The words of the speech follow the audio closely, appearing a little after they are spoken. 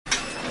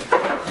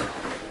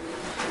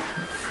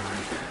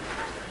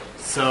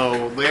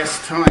So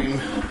last time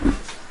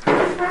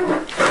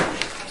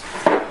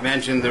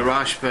mentioned the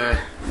Rashba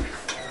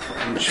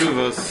and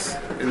Shuvos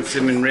in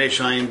Siman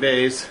Reish Ayin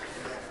Beis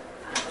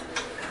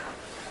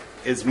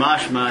is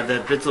mashma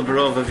that Bittul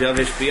Barov of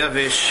Yavish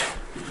B'Yavish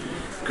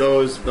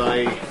goes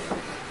by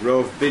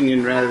Rov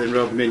Binyan rather than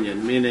Rov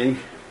Minyan, meaning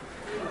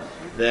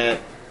that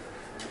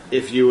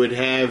if you would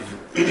have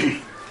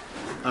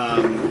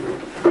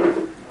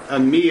a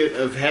miyut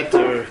of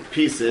heter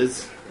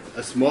pieces,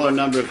 a smaller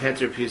number of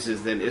heter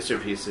pieces than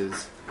isser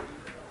pieces,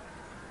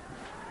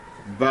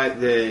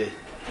 but the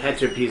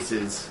heter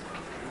pieces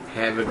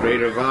have a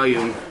greater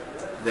volume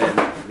than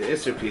the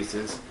isser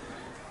pieces,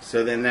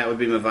 so then that would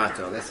be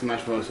mevatel. That's the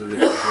mashmos of the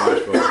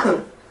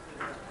mashmos.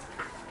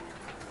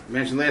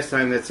 Mentioned last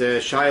time that's a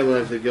shaila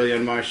of the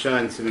Gilyon Marsha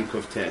and Siman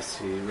Kuf Tes.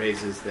 He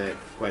raises that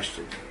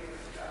question.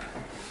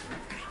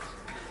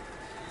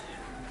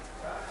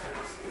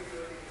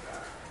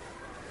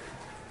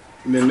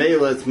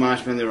 Memela, it's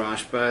mashman the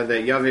Rashba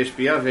that Yavish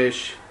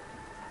B'Yavish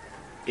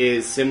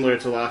is similar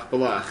to Lach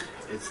B'Lach.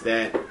 It's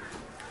that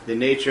the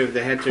nature of the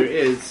heter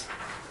is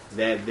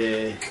that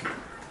the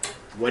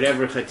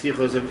whatever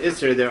chatichos of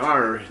Isser there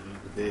are,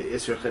 the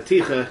Isser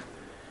chaticha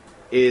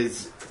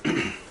is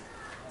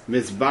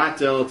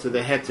mizbatel to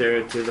the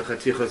heter, to the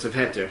chatichos of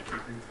heter.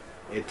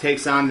 It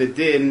takes on the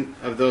din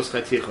of those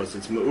chatichos.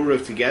 It's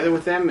me'urav together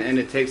with them, and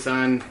it takes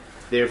on,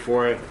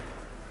 therefore,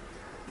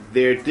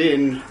 their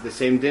din, the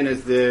same din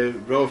as the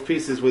row of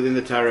pieces within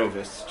the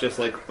tarovis, just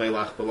like by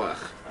Lach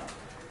B'Lach.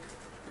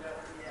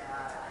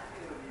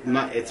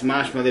 It's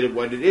mashma that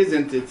what it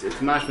isn't, it's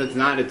mashma, it's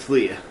not a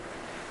tliyah.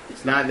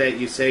 It's not that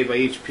you say by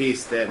each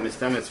piece that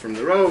mistametz from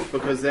the rov,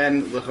 because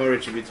then l'chor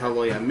it should be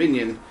taloy on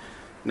minyan,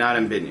 not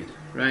on binyan,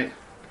 right?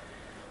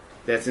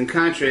 That's in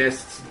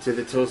contrast to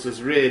the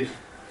Tosfos Rid,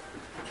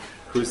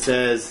 who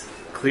says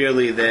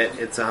clearly that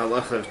it's a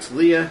halacha of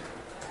tliyah.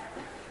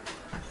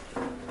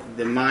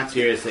 The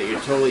matir is that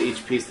you're told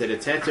each piece that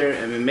it's heter,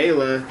 and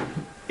memela,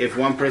 if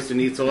one person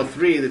eats all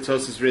three, the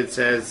Tosfos Rid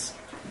says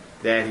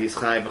that he's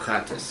chai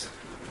b'chatas.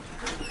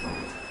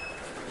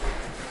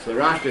 So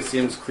Rashba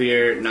seems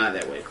clear, not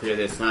that way, clear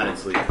that it's not a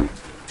tzliya.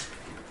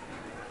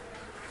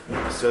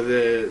 So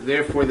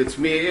therefore the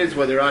Tmiyah is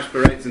what the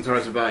Rashba writes in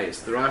Torah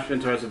Zabayis. The Rashba in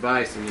Torah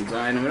Zabayis in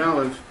Zayin and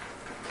Aleph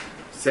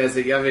says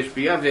that Yavish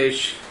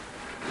B'Yavish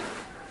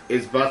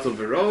is batel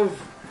b'rov,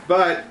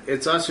 but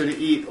it's also to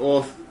eat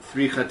all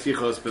three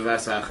chatichos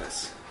b'vas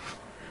achas.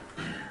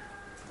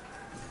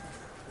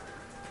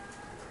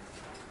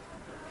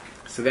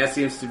 So that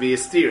seems to be a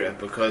stira,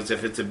 because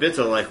if it's a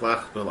bittul like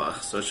Lach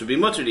B'Lach, so it should be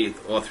mutter to eat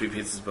all three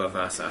pieces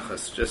b'vas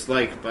achas. Just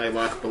like by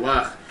Lach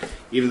B'Lach,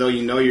 even though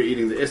you know you're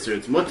eating the isser,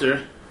 it's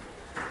mutter,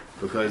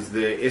 because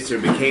the isser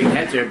became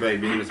heter by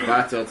being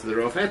batel to the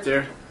rof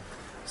heter.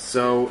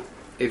 So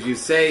if you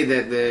say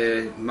that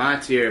the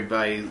matir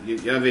by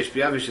Yavish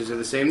B'Yavish is of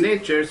the same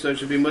nature, so it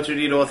should be mutter to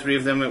eat all three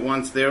of them at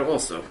once there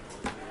also.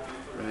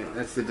 Right?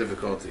 That's the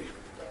difficulty.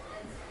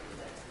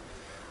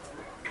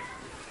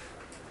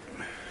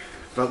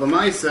 But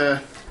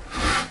Lamaisa,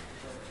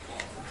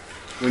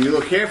 when you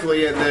look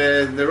carefully at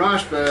the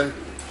Rashba,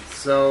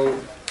 so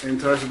in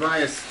Torah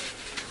Zabayis,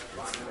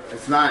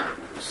 it's not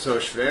so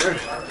shver,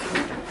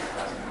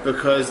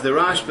 because the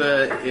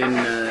Rashba in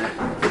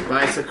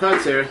Bayis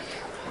HaKotzer,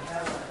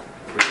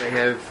 which I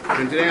have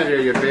printed out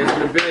here, your Beis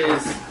and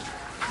Beis,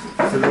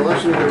 so the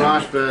lashon of the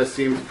Rashba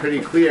seems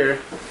pretty clear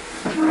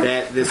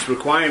that this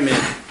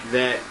requirement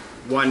that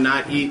one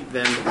not eat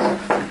them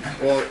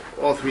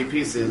all three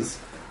pieces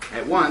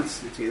at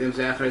once, it's a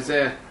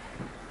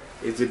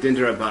din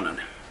d'Rabbanan,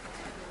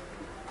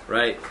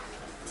 right?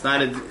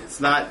 It's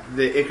not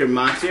the ikar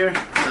matir.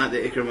 It's not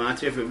the ikar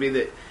matir. If it would be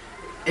the,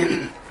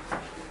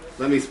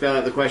 let me spell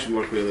out the question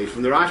more clearly.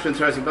 From the Rashba and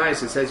Torah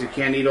Zabayis, it says you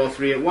can't eat all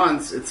three at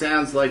once. It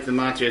sounds like the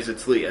matir is a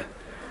tzliya,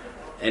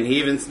 and he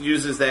even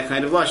uses that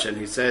kind of lashon.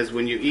 He says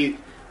when he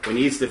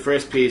eats the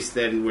first piece,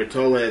 then we're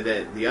told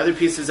that the other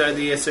pieces are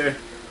the yisr,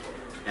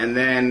 and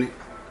then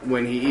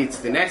when he eats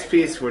the next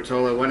piece, we're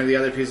told one of the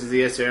other pieces is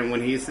the Yisr, and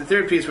when he eats the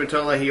third piece, we're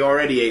told he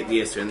already ate the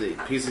Yisr, and the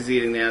piece he's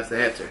eating now is the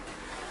Heter.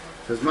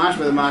 So it's mashma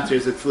the matir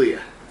is a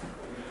tzliya.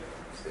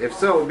 If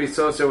so, it would be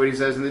so what he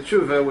says in the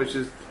Tshuva, which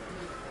is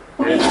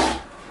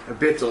a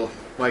bittul,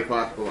 like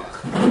Lach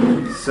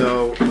B'Lach.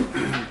 So,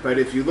 but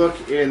if you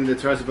look in the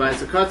Torah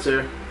Zabayis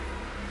HaKotzer,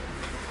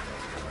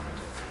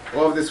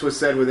 all of this was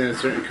said within a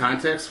certain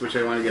context, which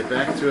I want to get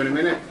back to in a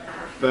minute.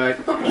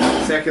 But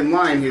second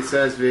line, he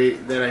says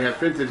that I have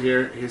printed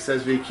here. He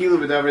says v'kilu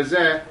b'davar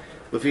zeh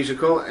l'fi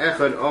shekol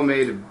echad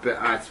omed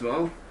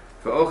be'atzmo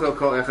v'ochel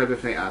kol echad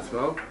b'fnei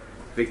atzmo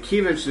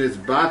v'kiven sheniz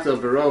batel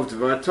b'rov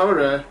dvar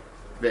Torah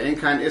ve'en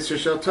kan isser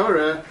shel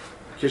Torah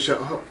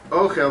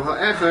kisha-ochel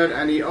ha'echad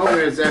ani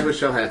omer zehu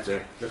shel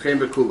heter v'chein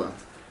b'kulam.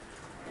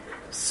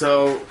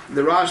 So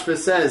the Rashba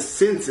says,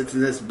 since it's in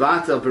this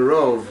batel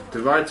b'rov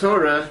dvar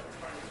Torah,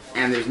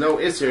 and there's no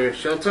Isser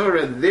Shel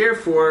Torah,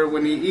 therefore,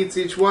 when he eats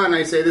each one,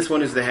 I say this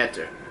one is the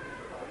Heter.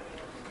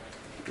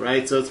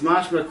 Right? So it's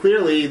mashma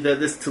clearly that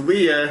this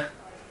Taliyah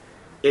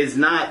is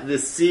not the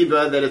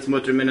siba that it's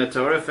mutter min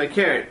haTorah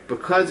fakert.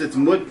 Because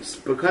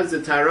the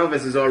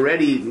tarovis is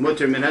already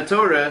mutter min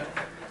haTorah,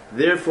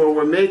 therefore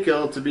we're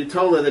makel to be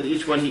told that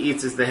each one he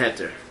eats is the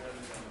heter.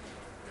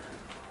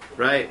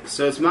 Right?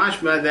 So it's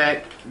mashma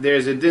that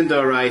there's a din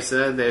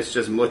d'oraisa that's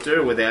just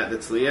mutter without the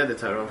tzliya, the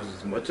tarovis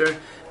is mutter.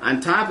 On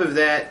top of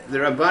that, the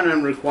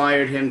Rabbanan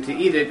required him to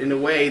eat it in a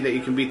way that you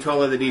can be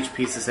told that each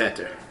piece is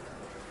heter.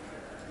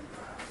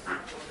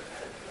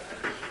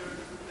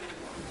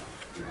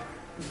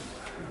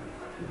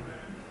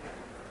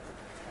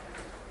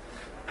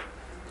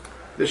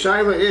 The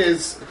shaila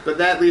is, but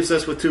that leaves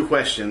us with two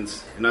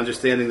questions in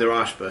understanding the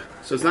Rashba.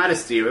 So it's not a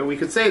stira. We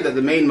could say that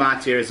the main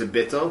matir is a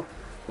bittel,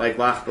 like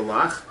lach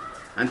b'lach.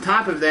 On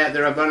top of that, the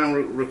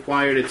Rabbanan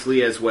required a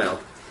tzliya as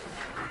well.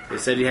 They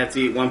said you have to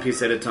eat one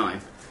piece at a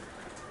time.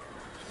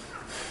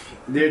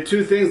 There are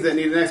two things that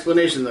need an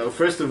explanation, though.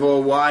 First of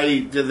all,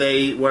 why were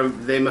they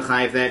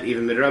mechayiv that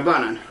even mid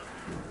Rabbanan?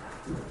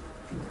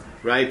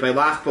 Right? By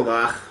lach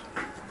b'lach,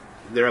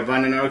 the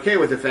Rabbanan are okay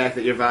with the fact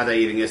that you're vada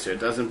eating Isser. It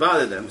doesn't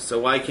bother them. So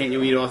why can't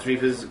you eat all three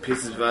pieces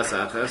of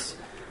vasachas,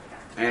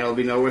 and it'll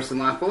be no worse than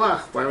lach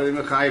b'lach? Why were they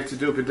mechayiv to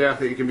do a pederach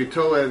that you can be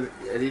told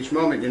at each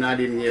moment you're not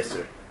eating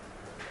Isser?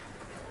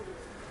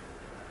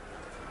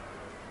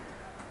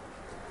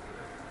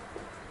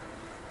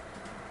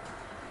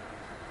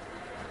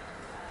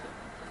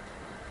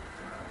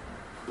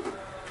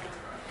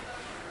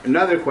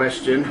 Another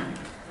question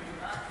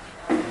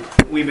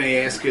we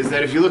may ask is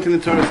that if you look in the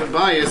Torah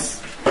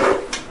Sabayis,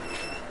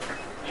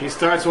 he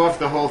starts off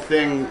the whole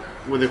thing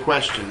with a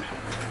question.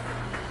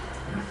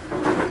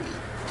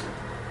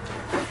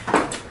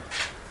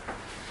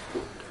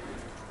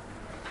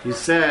 He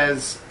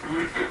says,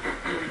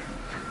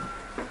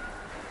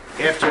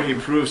 after he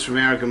proves from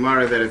our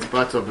Gemara that it's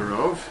Batal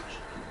Barov,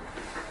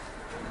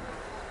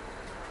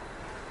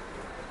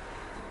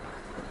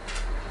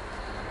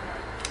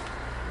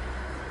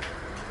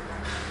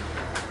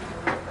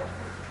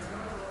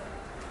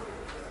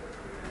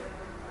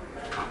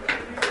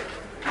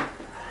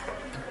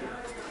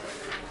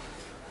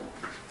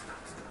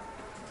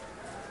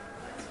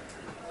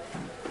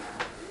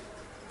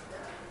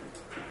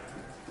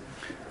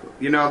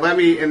 let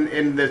me,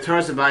 in the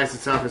Torah Sabayis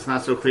itself, it's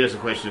not so clear as a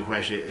question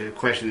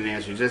and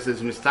answer. Just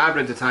as Mistabra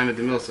at the time of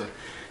the Milsa.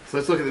 So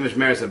let's look at the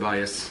Mishmer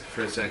Sabayis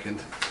for a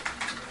second.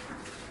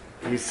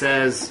 He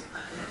says,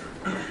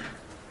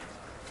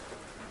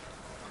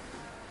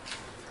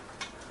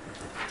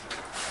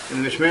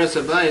 in the Mishmer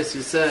Sabayis,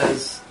 he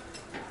says,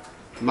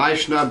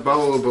 Ma'ishna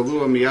bolo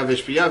balua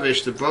miyavish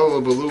biyavish, the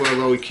bolo balua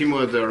lo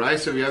ikimu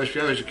d'oraisa, miyavish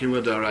biyavish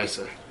ikimu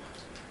d'oraisa.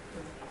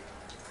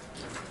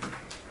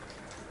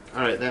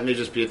 Alright, that may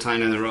just be a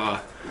time in the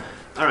raw.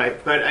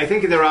 Alright, but I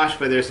think in the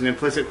Rashba there's an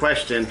implicit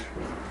question.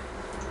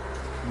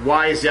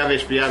 Why is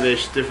Yavish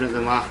B'Yavish different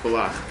than Lach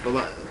B'Lach?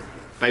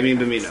 By Min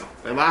B'Mino.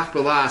 By Lach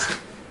B'Lach,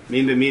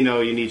 Min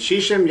B'Mino you need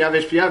Shishim,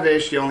 Yavish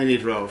B'Yavish you only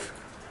need Rov.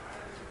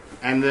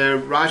 And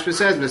the Rashba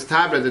says,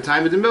 Mistabra, the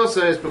time of the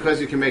Milsa is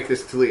because you can make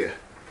this Taliyah.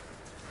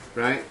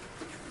 Right?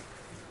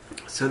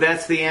 So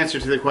that's the answer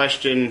to the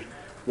question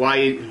why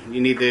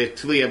you need the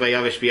Taliyah by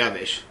Yavish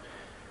B'Yavish.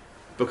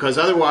 Because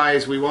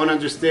otherwise we won't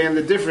understand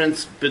the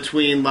difference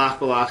between Lach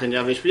B'Lach and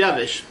Yavish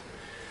B'Yavish.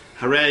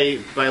 Hooray,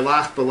 by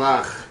Lach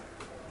B'Lach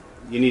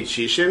you need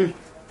Shishim,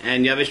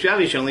 and Yavish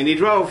B'Yavish you only need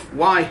Rov.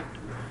 Why?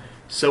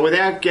 So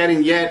without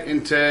getting yet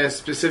into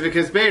specific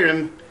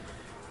Hezberim,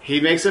 he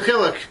makes a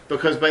chiluk,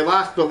 because by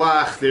Lach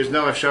B'Lach there's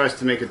no afsharas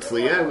to make a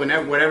tzliya.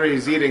 Whenever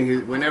he's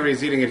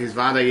eating it, he's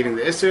vada eating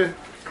the Isser.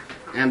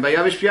 And by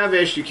Yavish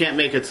B'Yavish you can't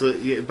make a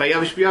tzliya. By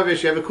Yavish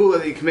B'Yavish you have a kula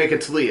that you can make a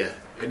tzliya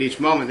at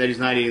each moment that he's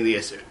not eating the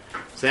Isser.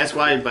 So that's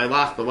why by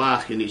Lach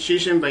B'Lach you need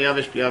Shishim, by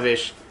Yavish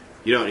B'Yavish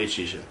you don't need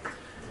Shishim.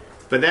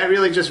 But that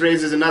really just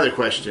raises another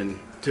question.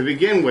 To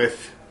begin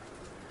with,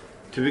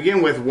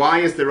 why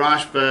is the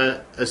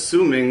Rashba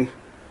assuming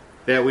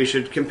that we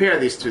should compare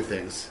these two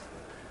things?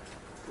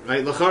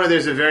 Right? L'chora,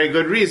 there's a very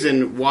good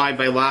reason why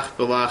by Lach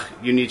B'Lach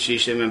you need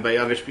Shishim and by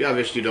Yavish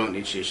B'Yavish you don't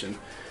need Shishim.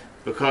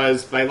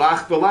 Because by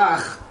Lach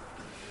B'Lach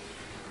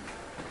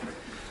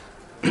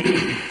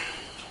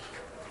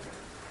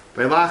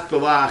by Lach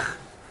B'Lach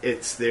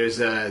there's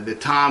the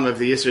tam of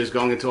the Yisr is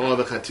going into all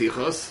the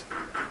chatichos,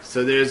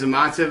 so there's a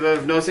matzav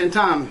of nosen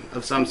tam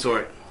of some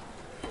sort,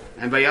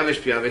 and by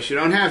Yavish B'Yavish you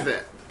don't have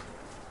that.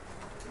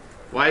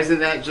 Why isn't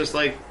that just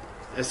like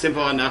a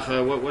simple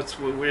anacha?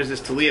 Where's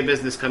this Taliyah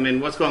business come in?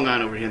 What's going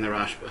on over here in the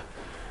Rashba?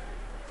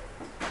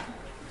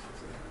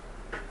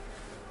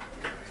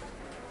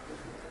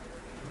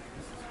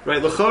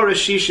 Right, l'chora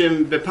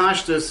Shishim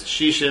bepashtus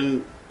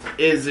Shishim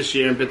is the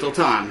shir in Bittul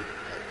Tam,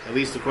 at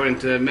least according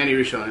to many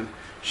Rishonim.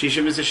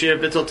 Shishim is a shir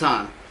Bittul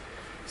Tam.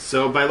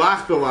 So by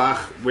Lach B'Lach,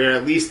 where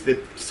at least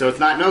so it's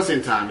not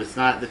nosen tam,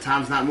 the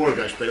tam's not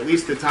morgash, but at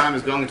least the tam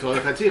is going to all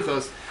the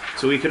chatichos.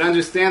 So we could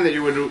understand that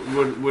you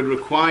would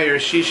require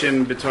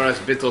Shishim b'Toras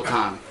Bittul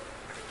Tam.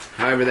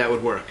 However that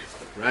would work,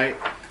 right?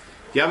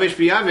 Yavish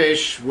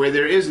B'Yavish, where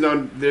there's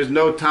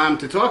no tam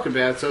to talk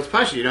about, so it's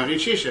Pashi, you don't need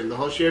Shishim. The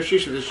whole share of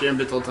Shishim is share in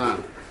Bittul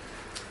Tam.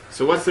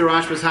 So what's the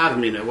Rashba's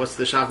Havamina? What's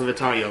the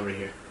Shaklavitari over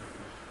here?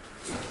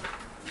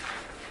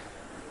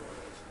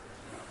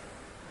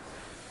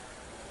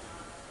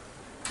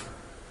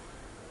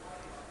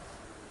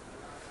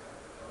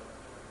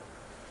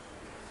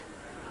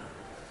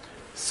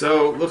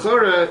 So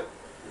L'chora,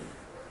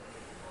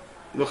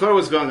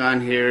 what's going on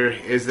here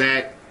is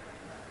that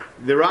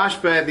the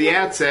Rashba at the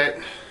outset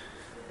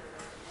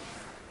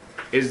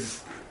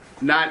is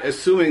not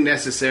assuming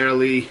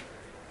necessarily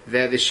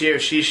that the shir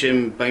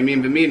shishim by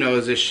min b'mino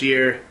is a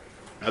shir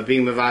of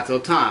being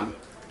mevatel tam,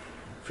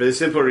 for the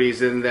simple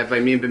reason that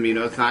by min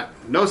b'mino it's not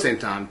nosen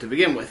tam to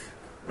begin with,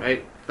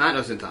 right? It's not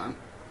nosen tam.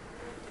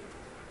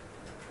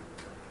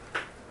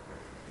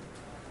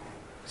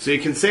 So you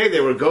can say they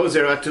were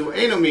gozer atu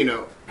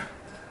enomino,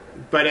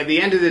 but at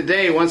the end of the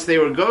day, once they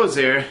were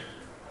gozer,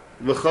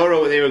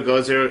 v'choro they were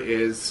gozer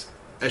is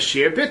a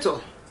shir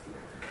bittul.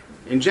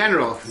 In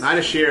general, not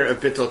a shir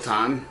of bittul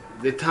tam.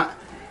 The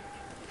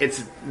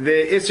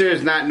Isser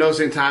is not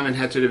nosen tam and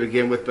heter to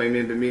begin with by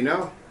min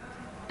b'mino,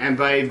 and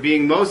by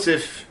being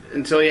mosif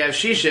until you have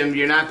shishim,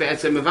 you're not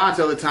be'etzem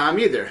mevatel the tam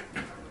either,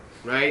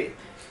 right?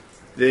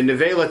 The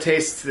nevela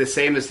tastes the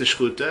same as the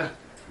shchuta,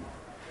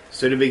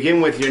 so to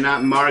begin with, you're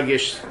not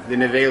margish the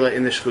nevela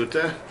in the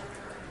shchuta,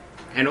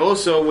 and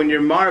also when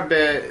you're marbe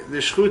the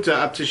shchuta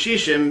up to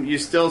shishim, you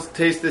still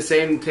taste the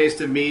same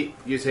taste of meat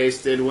you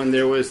tasted when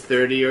there was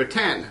 30 or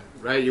 10,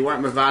 right? You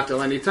weren't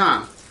mevatel any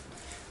tam.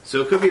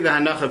 So it could be the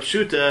Hanacha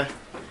Pshuta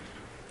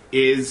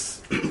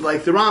is,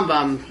 like the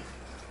Rambam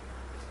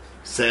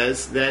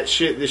says, that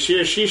the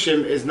Shir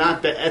Shishim is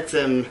not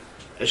be'etzem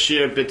a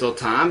Shir Bittul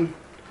Tam,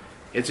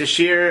 it's a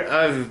Shir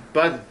of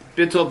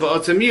Bittul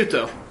Ba'otzem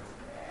Yuto.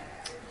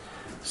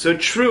 So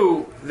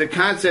true, the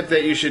concept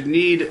that you should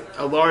need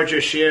a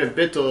larger Shir of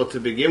Bittul to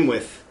begin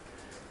with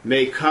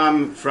may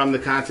come from the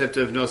concept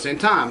of Nosen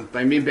Tam,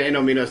 by Min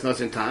Be'eno Minos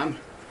Nosen Tam,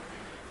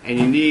 and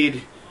you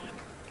need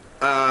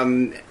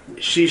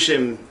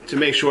shishim to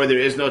make sure there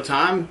is no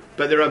tam,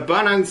 but the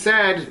Rabbanan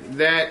said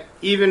that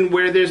even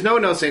where there's no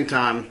nosen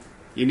tam,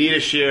 you need a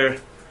shir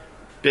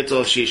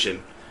bittul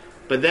shishim.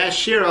 But that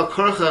shir al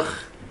korchach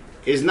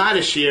is not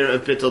a shir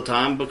of bittul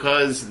tam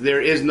because there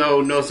is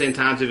no nosen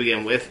tam to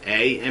begin with.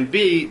 A and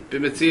B,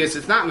 b'metzias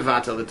it's not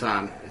mevatel the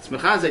tam, it's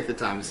mechazek the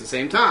tam. It's the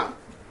same tam.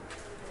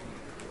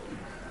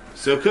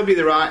 So it could be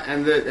the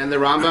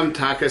Rambam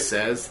Taka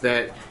says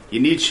that you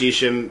need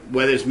shishim,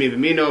 whether it's min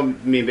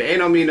b'mino, min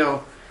be'eno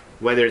mino,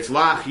 whether it's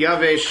lach,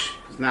 yavesh,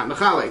 it's not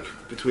mechalik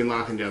between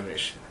lach and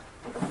yavesh.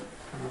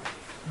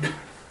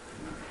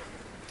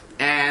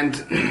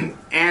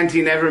 And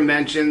he never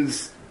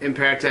mentions in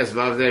Parates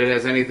Vav that it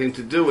has anything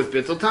to do with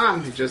bittul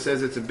tam. He just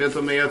says it's a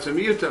bittul meyotzem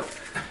yuto.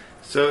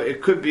 So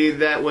it could be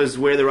that was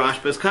where the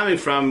Rashba is coming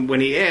from when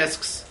he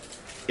asks.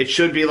 It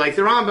should be like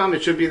the Rambam.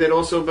 It should be that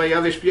also by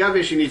yavesh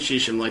b'yavesh you need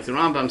shishim, like the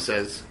Rambam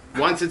says.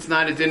 Once it's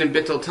not a din in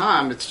bittul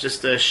tam, it's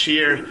just a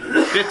sheer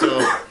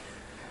bittul.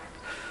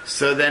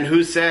 So then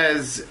who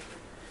says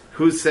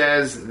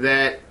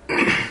that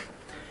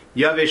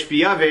yavish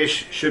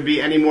b'yavish should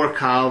be any more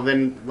kal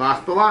than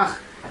lach b'lach?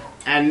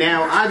 And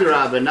now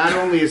adarabba, not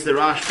only is the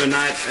Rashba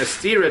not a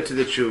stira to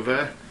the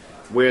tshuva,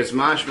 whereas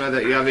mashma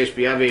that yavish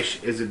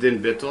b'yavish is a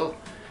din bittul,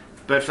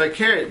 but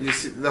fakir, you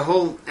see, the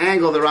whole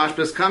angle the Rashba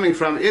is coming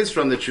from is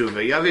from the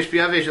tshuva. Yavish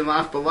b'yavish and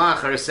lach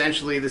b'lach are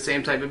essentially the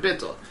same type of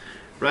bittul.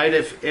 Right?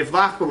 If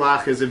lach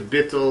b'lach is a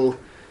bittul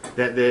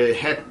that the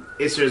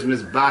Isser is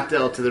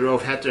misbatel to the rov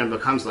heter and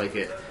becomes like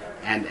it,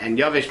 and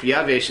yavish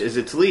b'yavish is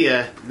a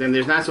tliya, then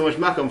there's not so much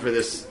makom for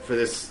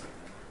this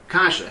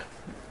kasha.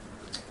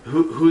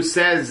 Who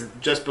says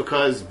just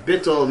because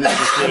bittul needs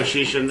a share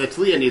shishim, the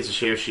tliya needs a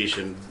share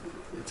shishim?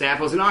 It's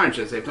apples and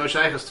oranges. They have no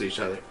shaychus to each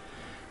other.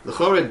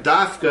 L'chora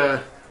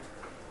dafka,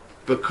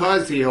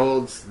 because he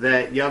holds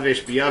that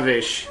yavish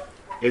b'yavish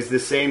is the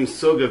same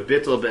sug of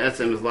bittul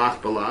be'etzem as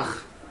lach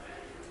b'lach,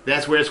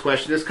 that's where his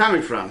question is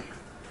coming from.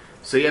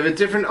 So you have a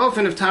different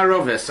ofen of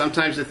taroves.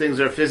 Sometimes the things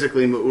are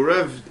physically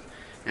me'urav,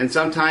 and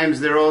sometimes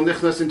they're all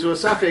nichnas into a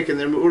suffix, and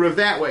they're me'urav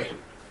that way.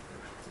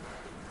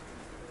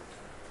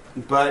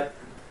 But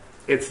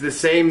it's the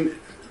same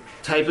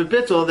type of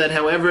bittul that,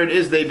 however it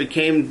is, they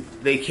came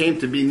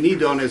to be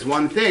nidon as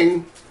one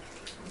thing.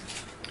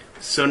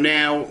 So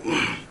now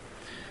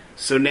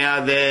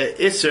the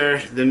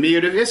Isser, the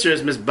miyud of Isser,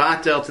 is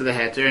misbatel to the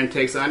heter and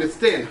takes on its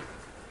din.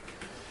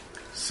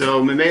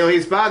 So Memele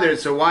he's bothered,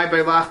 so why by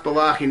lach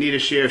balach you need a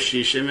share of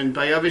shishim, and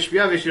by yavish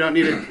b'yavish you don't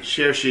need a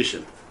share of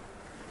shishim?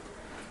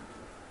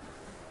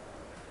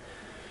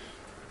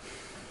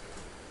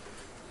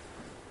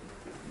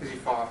 Does he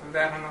fall off of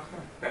that halacha?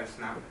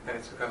 That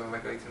it's because of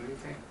like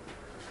leitzim.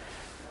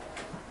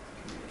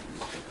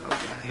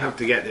 I hope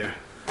to get there.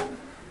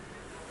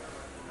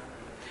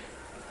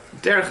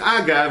 Derech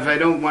Agav, I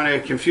don't want to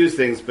confuse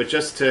things, but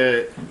just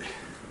to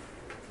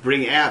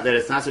bring out that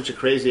it's not such a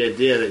crazy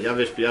idea that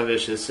yavish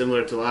b'yavish is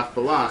similar to lach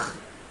balach.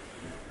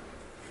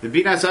 The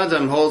Binas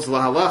Adam holds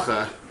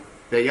lahalacha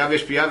that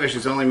yavish b'yavish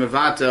is only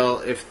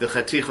mevatel if the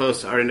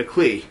chatichos are in a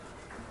kli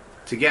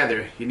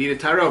together. You need a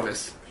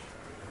tarovis.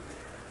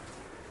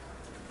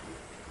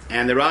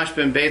 And the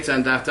Rashba and Beitza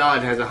and Daf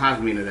Dalet has a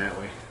Havmina that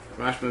way.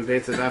 Rashba and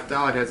Beitza Daf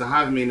Dalet has a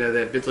Havmina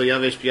that Bittul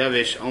Yavish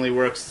B'Yavish only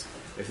works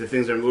if the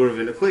things are Murav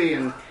in a Kli,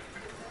 and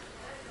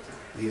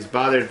he's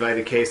bothered by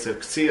the case of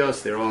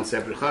Ksios, they're all in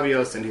separate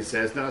Chavios, and he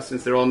says, no,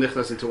 since they're all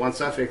Nichlas into one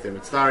suffix, they're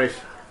Mitzdarif.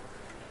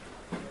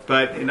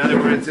 But in other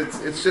words,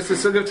 it's just a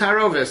Sug of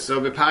Tarovis, so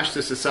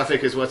B'Pashtus, the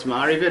suffix is what's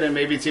Ma'arivit, and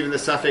maybe it's even the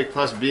suffix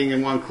plus being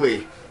in one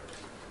Kli.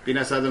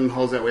 Binas Adam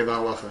holds that way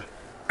La'alacha.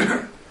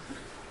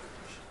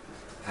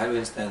 How do we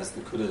understand this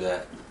Nakuda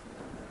that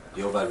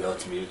Yovad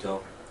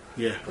V'Otzim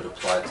Yeah. would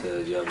apply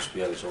to Yavish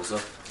B'Yavish also?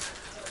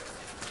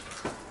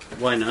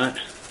 Why not?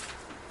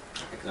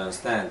 I can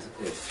understand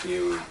if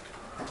you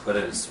put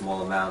in a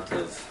small amount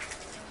of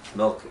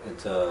milk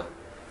into a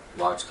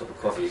large cup of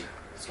coffee,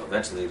 so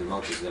eventually the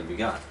milk is going to be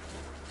gone.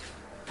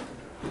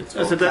 It's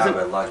So it overpowered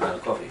by a large amount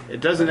of coffee. It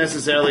doesn't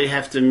necessarily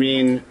have to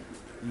mean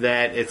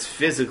that it's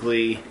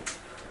physically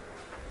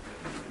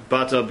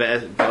bato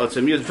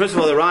be'otzim. First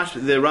of all, the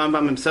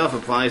Rambam himself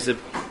applies it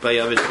by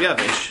Yavish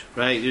B'Yavish,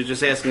 right? You're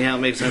just asking how it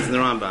makes sense in the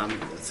Rambam.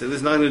 So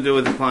there's nothing to do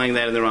with applying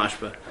that in the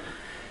Rashba.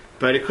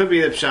 But it could be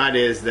the pshat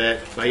is that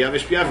by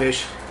Yavish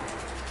B'Yavish,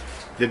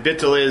 the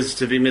bittul is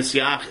to be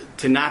misyach,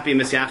 to not be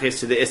misyachis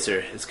to the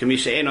Isser. It's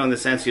kamisha eno in the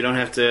sense you don't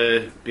have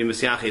to be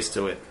misyachis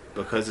to it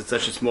because it's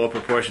such a small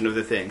proportion of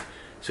the thing.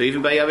 So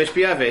even by Yavish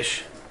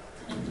B'Yavish,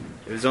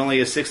 if it's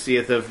only a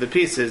 60th of the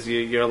pieces,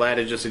 you're allowed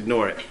to just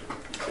ignore it.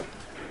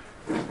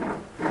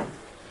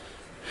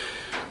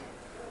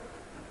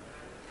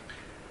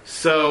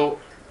 So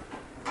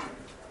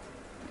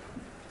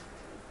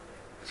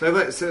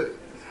that's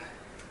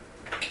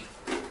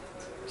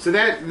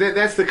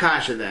the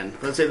kasha then.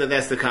 Let's say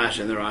that's the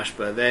kasha in the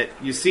Rashba. That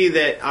you see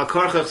that al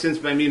karchach, since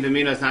by min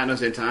b'mino is not no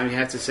same time, you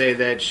have to say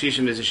that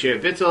shishim is a shir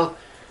bittul,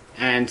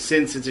 and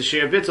since it's a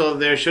shir bittul,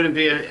 there shouldn't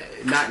be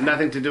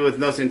nothing to do with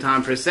no same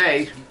time per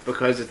se,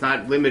 because it's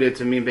not limited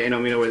to min b'eno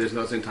mino where there's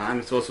no same time.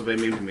 It's also by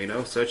min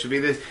b'mino. So it should be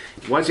this.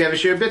 Once you have a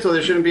shir bittul,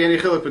 there shouldn't be any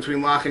chiluk between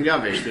lach and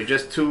yavish. They're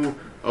just two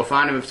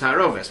ofanim of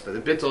tarovis, but the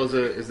bittul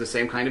is the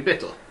same kind of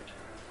bittul.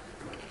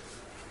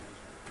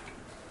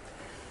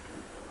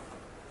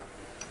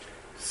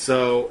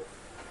 So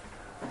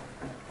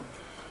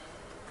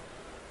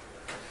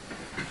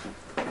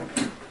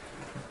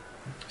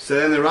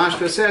then the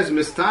Rashba says,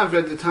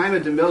 "Mistavra the time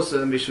of the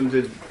milsa mishum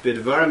the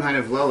bidvarim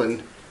hainav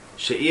lolan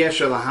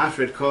she'iyasher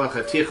lahafrid kol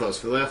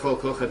hachatichos v'lechol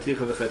kol chaticha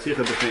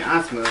v'chaticha b'fnei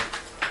atma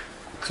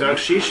tzarach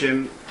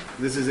shishim."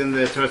 This is in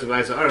the Torah of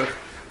Isa Aruch.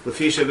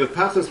 L'fisha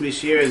b'pachos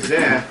mishir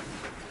zeh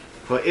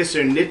ho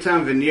iser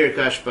nitam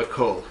v'nirgash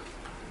bakol.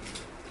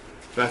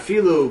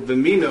 Vafilu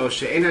b'mino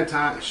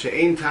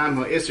she'ein tam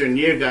ho iser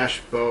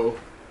nirgash bo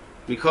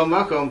mikol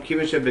makom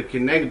kivin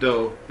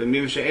she'bekinegdo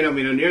b'mim she'eno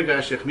mino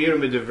nirgash echmiru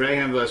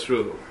medivreihem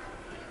v'asruhu.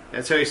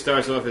 That's how he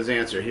starts off his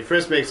answer. He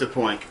first makes a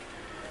point.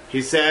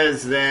 He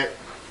says that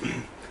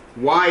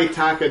why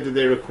taka did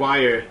they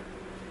require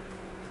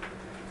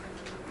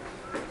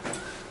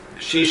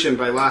shishim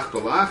by lach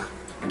balach?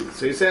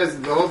 So he says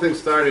the whole thing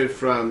started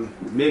from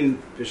min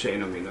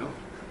b'she'eno mino.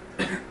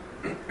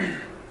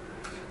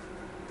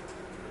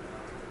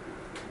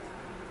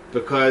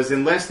 Because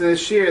in less than a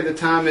shear, the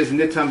tam is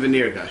nitam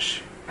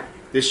v'nirgash.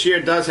 The shear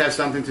does have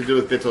something to do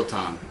with bittul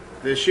tam.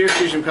 The shear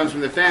shishim comes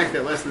from the fact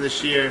that less than the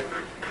shear,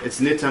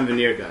 it's nitam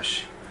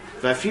v'nirgash.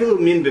 Vafilu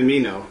min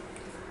b'mino,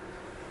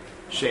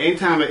 she'ein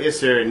tam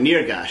iser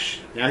nirgash.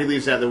 Now he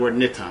leaves out the word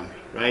nitam,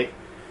 right?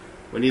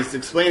 When he's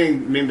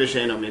explaining min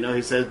b'she'eno mino,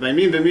 he says by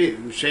min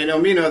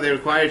b'she'eno mino they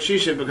required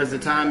shisha because the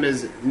tam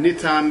is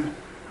nitam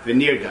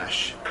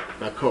v'nirgash,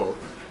 bakol.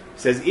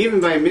 Says even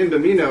by min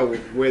b'mino,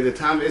 where the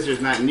tam iser is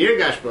not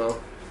nirgash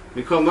bo,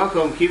 mikol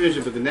makom kivin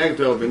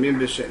shebegnegdo b'min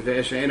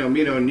b'she'eno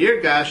mino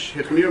nirgash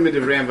hichmir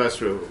midivreim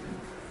v'asruhu.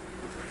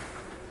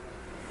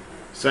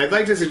 So I'd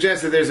like to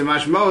suggest that there's a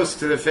mashmos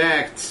to the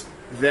fact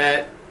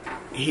that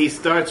he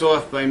starts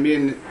off by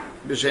min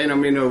b'she'eno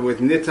mino with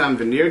nitam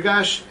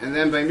v'nirgash, and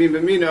then by min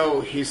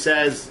b'mino he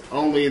says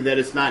only that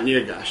it's not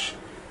nirgash.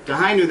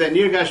 Dahainu, that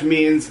nirgash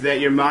means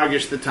that you're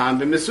margish the tam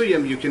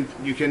b'misuyim.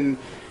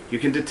 You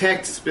can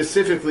detect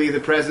specifically the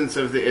presence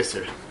of the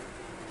Isser.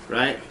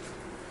 Right?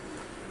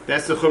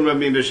 That's the Chumrah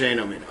min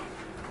b'she'eno mino.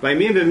 By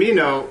min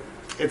b'mino,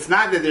 it's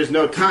not that there's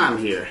no tam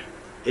here.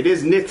 It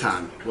is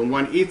nitam. When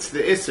one eats the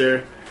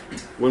Isser,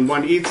 when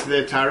one eats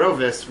the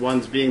tarovis,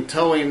 one's being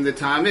toim the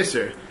tam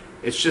Isser.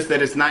 It's just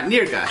that it's not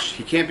nirgash.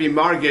 He can't be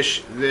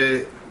margish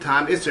the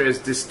tam Isser as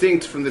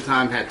distinct from the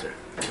tam heter.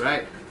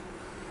 Right?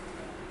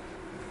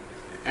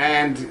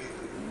 And,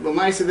 well,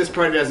 nice of this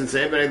part doesn't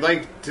say, but I'd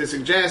like to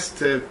suggest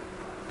to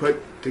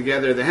put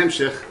together the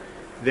hemshich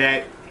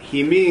that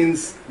he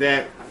means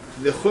that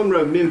the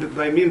chumrah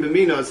by min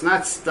b'mino, it's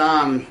not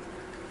stam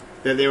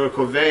that they were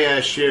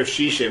koveya shir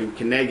shishim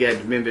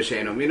keneged min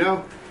b'she'eno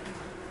mino.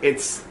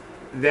 It's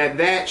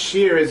that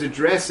shir is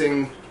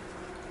addressing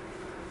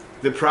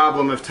the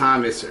problem of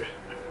tam iser,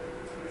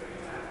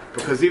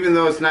 because even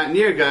though it's not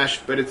nirgash,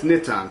 but it's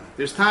nitam,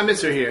 there's tam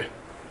iser here,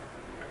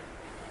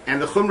 and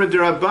the chumrah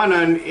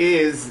derabanan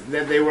is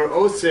that they were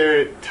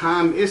oser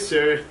tam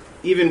iser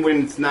even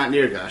when it's not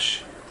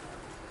nirgash.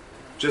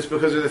 just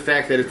because of the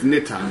fact that it's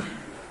nitam.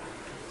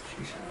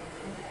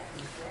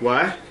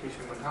 What?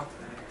 Shishim would help.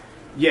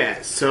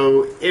 Yeah,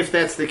 so if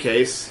that's the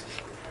case,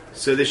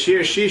 so the Shir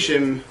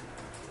Shishim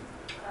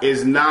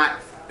is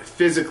not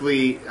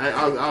physically,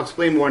 I'll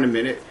explain more in a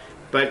minute,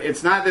 but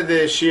it's not that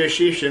the Shir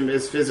Shishim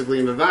is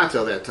physically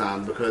mevatel that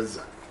time, because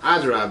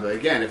Adrabah,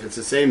 again, if it's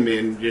the same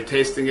min, you're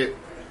tasting it,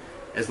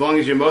 as long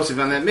as you're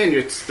mosif on that min,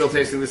 you're still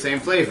tasting the same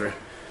flavor.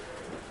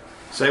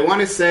 So I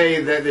want to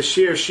say that the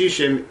Shir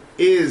Shishim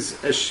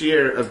is a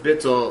Shir of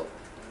Bittul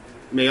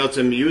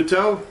Meota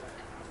Miuto,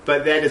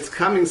 but that it's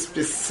coming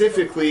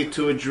specifically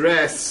to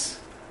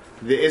address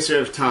the Isser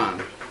of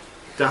Tam.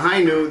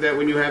 Dahainu, that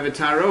when you have a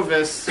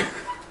Tarovis,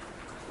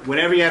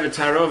 whenever you have a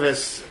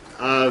Tarovis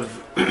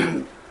of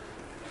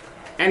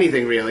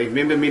anything really,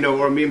 Mim B'mino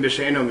or Mim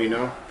B'She'eno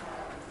Mino,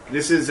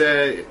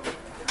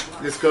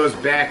 this goes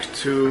back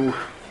to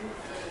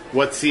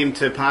what seemed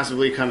to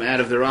possibly come out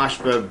of the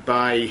Rashba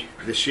by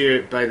the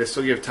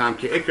Sugi of Tam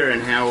Ke'ikr,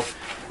 and how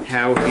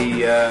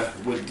he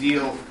would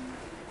deal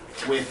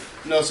with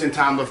Nosin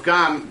Tam of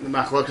Gam, the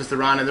Machlokas, the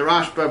Ran, and the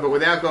Rashba, but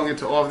without going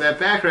into all of that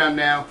background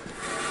now,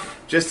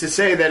 just to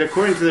say that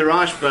according to the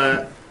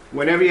Rashba,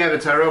 whenever you have a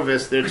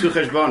Tarovis, there are two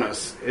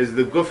cheshbonos. Is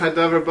the Guf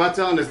Hadavar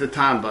Batal and is the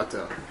Tam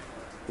Batal.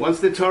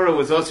 Once the Torah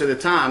was also the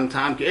Tam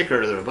Ke'ikr,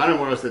 the Rabbanim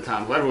was the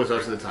Tam, whoever was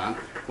also the Tam,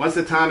 once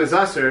the Tam is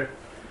Aser,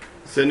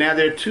 so now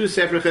there are two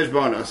separate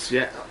cheshbonos.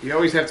 You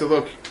always have to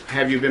look,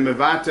 have you been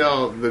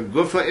Mevatel the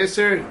Gufa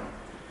Isser,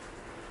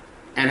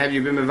 and have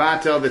you been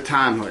Mevatel the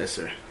Tam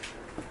Isser?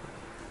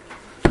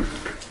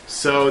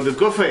 So the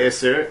Gufa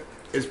Isser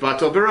is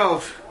Batal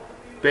Barov.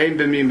 Bein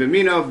B'min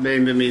B'mino,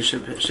 Bein B'min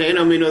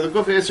She'eno Mino, the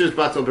Gufa Isser is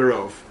Batal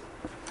Barov.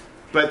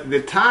 But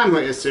the Tam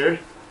Isser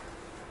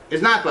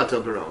is not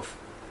Batal Barov.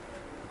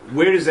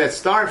 Where does that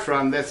start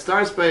from? That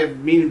starts by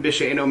Min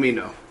B'She'eno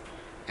Mino.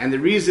 And the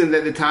reason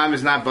that the Tam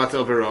is not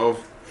Batal Barov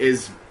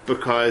is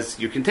because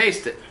you can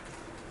taste it.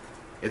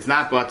 It's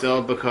not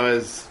Batal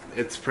because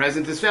it's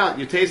present as felt.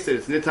 You taste it.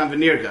 It's Nitam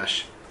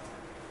V'nirgash.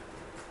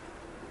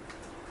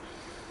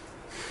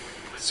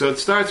 So it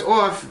starts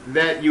off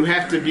that you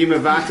have to be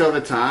mevatel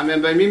the tam,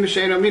 and by mim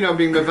b'she'eno mino,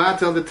 being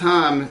mevatel the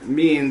tam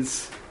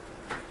means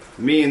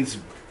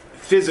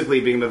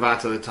physically being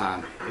mevatel the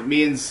tam. It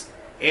means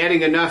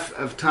adding enough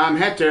of tam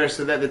heter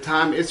so that the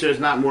tam isser is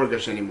not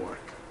morgash anymore.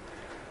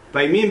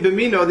 By mim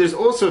b'mino, there's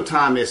also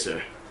tam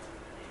isser.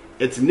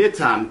 It's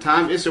nitam,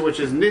 tam isser,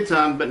 which is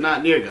nitam but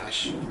not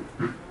nirgash.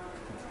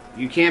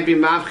 You can't be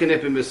mavchin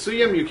it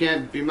b'mesuyim, you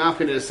can't be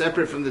mavchin it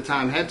separate from the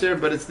tam heter,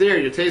 but it's there,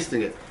 you're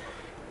tasting it.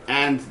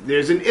 And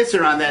there's an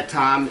isser on that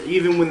tam,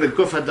 even when the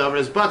gufa davar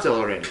is batel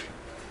already.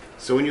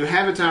 So when you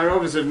have a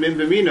tarovis of min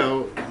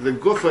b'mino, the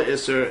gufa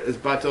isser is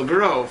batel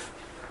barov.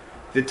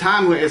 The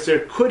tam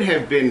isser could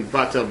have been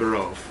batel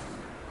barov,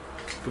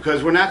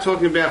 because we're not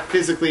talking about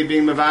physically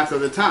being mevatel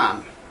the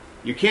tam.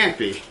 You can't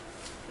be.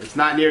 It's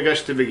not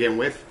nirgash to begin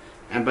with,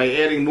 and by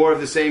adding more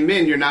of the same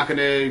min, you're not going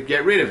to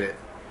get rid of it,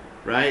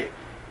 right?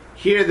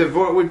 Here the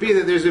vort would be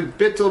that there's a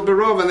bittul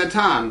barov on the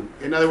tam.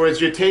 In other words,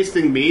 you're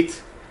tasting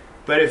meat,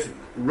 but if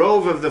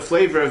rove of the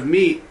flavor of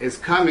meat is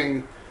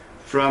coming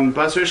from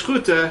basar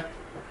shchuta,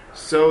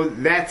 so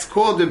that's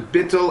called a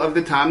bittul of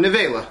the tam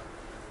nevela.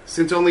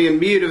 Since only a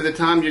meat of the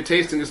tam you're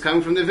tasting is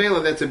coming from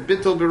nevela, that's a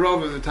bittul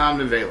barov of the tam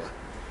nevela.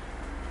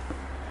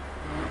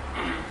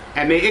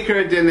 And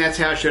me'ikar din, that's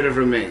how it should have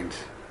remained.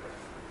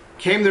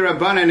 Came the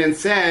Rabbanan and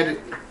said,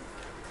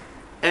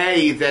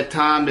 that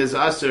tam is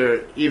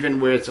aser even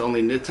where it's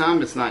only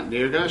nitam, it's not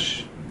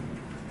nirgash,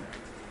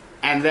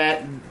 and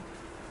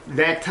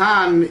that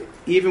tam,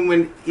 even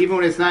when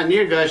it's not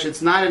nirgash,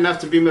 it's not enough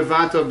to be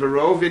mevatel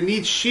barov. It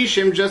needs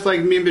shishim, just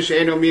like min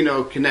b'she'eno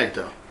mino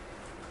connecto.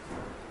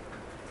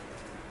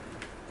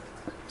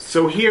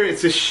 So here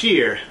it's a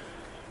shear,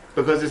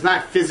 because it's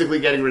not physically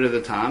getting rid of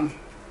the tam.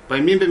 By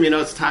min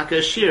b'mino, it's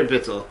taka shear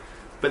bittul,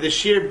 but the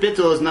shear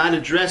bittul is not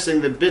addressing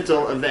the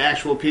bittul of the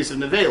actual piece of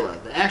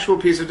nevela. The actual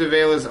piece of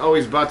nevela is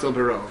always batel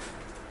barov.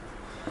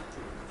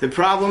 The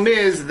problem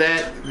is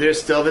that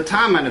there's still the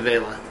tam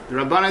hanavela. The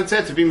Rabbanan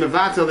said to be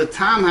mevatel the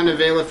tam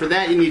hanavela, for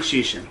that you need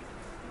shishim.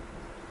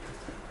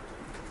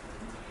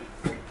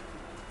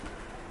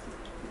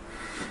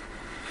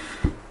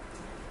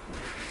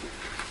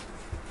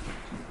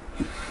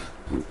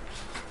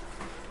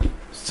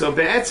 So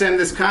be'etzem,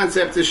 this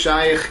concept is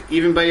shaykh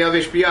even by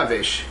yavish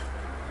b'yavish.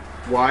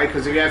 Why?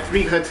 Because if you have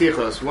three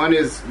chatichos, one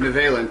is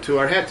nevela and two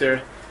are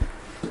heter,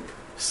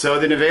 so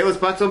the nevela is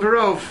batel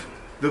barov.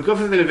 The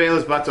guf of the nevela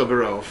is batel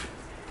barov.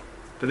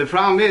 But the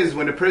problem is,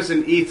 when a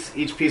person eats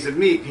each piece of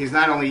meat, he's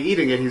not only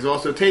eating it, he's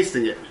also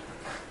tasting it.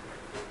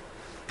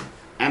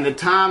 And the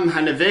tam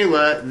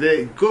hanevela,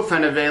 the guf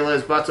hanevela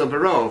is batel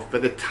barov,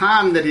 but the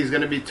tam that he's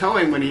going to be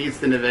towing when he eats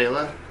the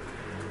nevela,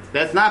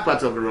 that's not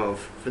batel barov.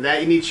 For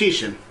that you need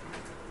shishim.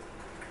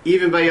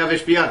 Even by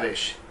yavish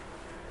b'yavish.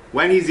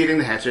 When he's eating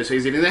the heter, so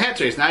he's eating the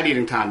heter, he's not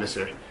eating tam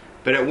nisr.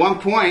 But at one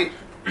point,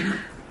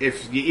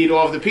 if you eat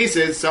all of the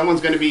pieces,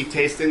 someone's going to be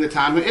tasting the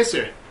tam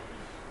ha'isr.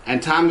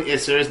 And tam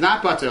isr is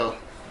not batel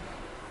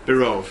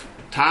barov.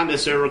 Tam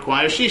isr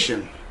requires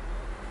shishim.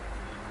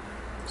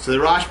 So the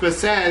Rashba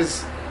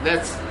says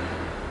that's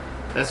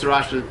the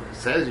Rashba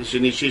says you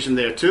should need shishim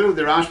there too.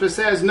 The Rashba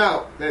says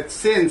no, that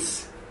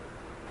since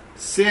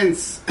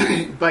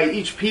by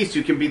each piece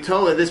you can be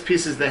told that this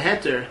piece is the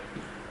heter,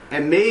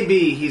 and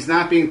maybe he's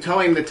not being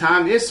towing the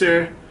tam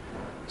iser,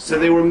 so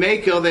they were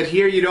makel that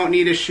here you don't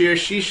need a shir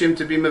shishim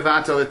to be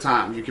mevatel the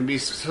tam. You can be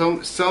so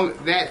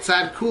that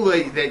tzad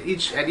kula that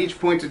at each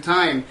point of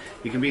time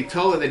you can be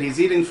told that he's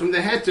eating from the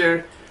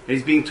heter and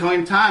he's being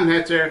towing tam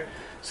heter.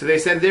 So they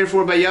said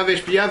therefore by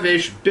yavish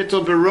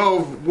bittul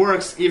berov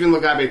works even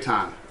lagabe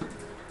tam.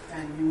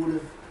 And you would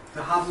have,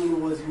 the havlula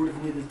was you would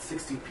have needed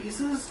 60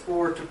 pieces,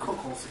 or to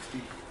cook all 60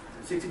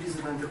 pieces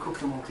and then to cook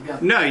them all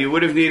together. No, you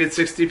would have needed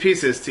 60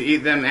 pieces to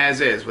eat them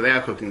as is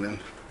without cooking them.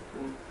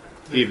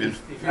 Even.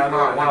 If you eat them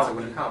all at once, it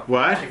wouldn't help.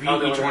 What? If you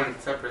eat each one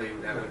separately,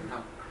 that wouldn't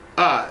help.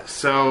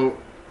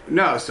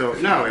 No,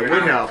 it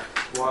would help.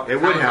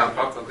 It would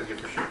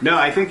help. No,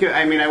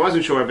 I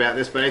wasn't sure about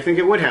this, but I think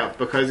it would help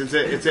because it's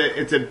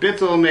a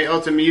bittul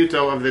me'ota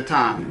miyuto of the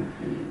tam.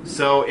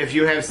 So if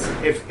you have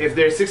if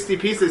there's 60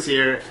 pieces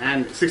here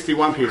and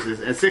 61 pieces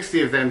and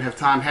 60 of them have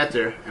tam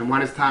heter and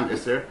one is tam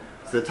iser,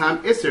 so the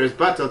tam iser is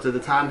batal to the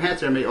tam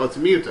heter me'ota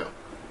miyuto.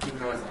 Even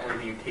though it's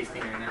everything you're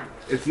tasting right now.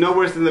 It's no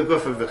worse than the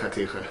guf of the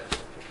chaticha.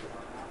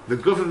 The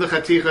guf of the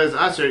chaticha is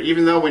aser,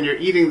 even though when you're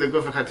eating the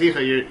guf of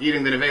chaticha, you're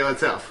eating the nevela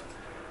itself.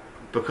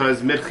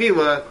 Because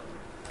midchila,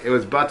 it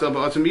was batal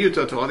ba'otam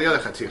miyuto to all the other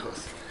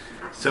chatichos.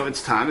 So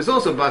its time is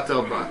also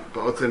batal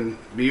ba'otam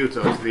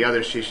miyuto to the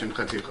other shishim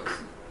chatichos.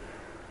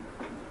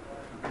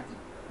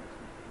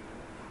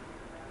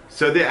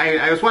 So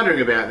I was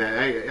wondering about that.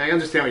 I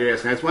understand what you're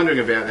asking. I was wondering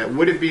about that.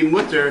 Would it be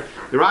mutter?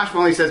 The Rashba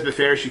only says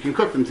beferish you can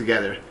cook them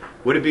together.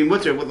 Would it be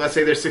mutter? Let's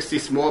say there's 60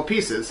 small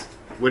pieces.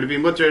 Would it be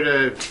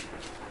mutter to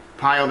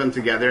pile them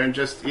together and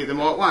just eat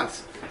them all at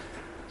once?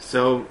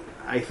 So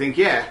I think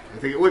it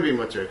would be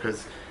mutter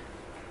because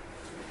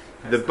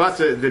the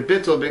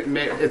bittul,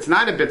 it's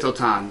not a bittul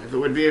tam. If it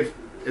would be,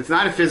 it's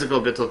not a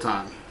physical bittul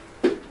tam.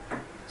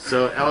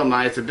 So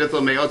elamai, it's a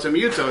bittul me'otam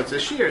yuto. It's a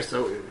shear,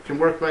 so it can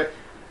work by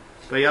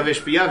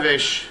yavish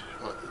b'yavish,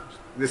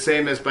 the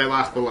same as by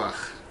lach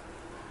b'lach.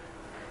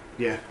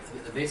 Yeah.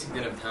 The basic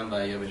din of tam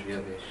by yavish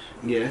b'yavish.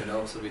 Yeah. Could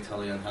also be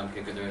tali on tam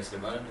kikadur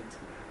esirbaran.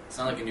 It's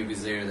not like a new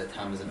gazir that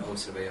tam is an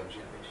osir by yavish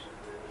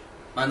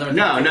b'yavish.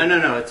 No.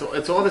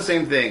 It's all the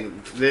same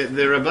thing. The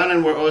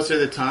Rabbanan were osir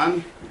the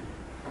tam.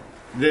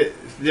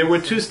 There were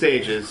two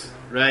stages,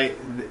 right?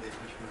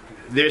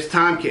 There's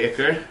tam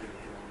ke'ikr.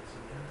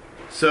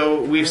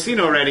 So we've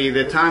seen already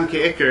that tam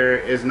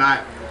ke'ikr is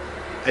not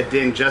a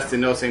din just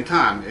in no same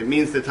tam. It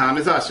means the tam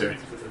is usher.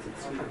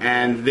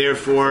 And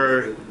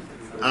therefore,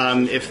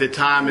 if the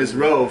tam is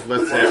rov,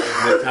 let's say,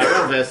 the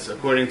taroves,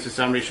 according to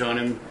some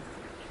Rishonim,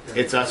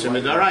 it's usher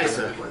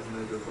midaraisa.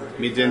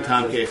 Midin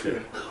tam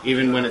ke'ikr.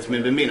 Even when it's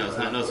min b'mino, it's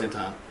not no same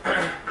tam.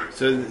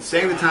 So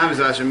saying the tam is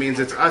usher means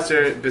it's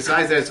usher,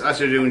 besides that it's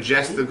usher to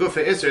ingest the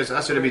gufa isser, it's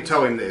usher to be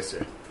towing the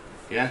isser.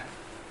 Yeah?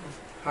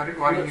 Why do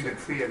you need a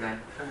clear then?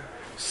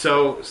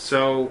 So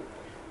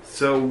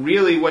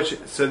really,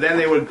 so then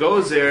they would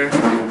go there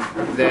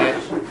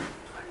that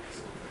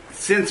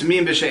since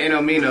min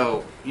b'she'eno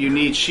mino, you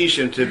need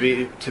shishim to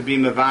be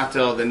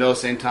mevatel the no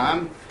same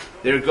time.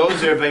 There goes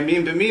there by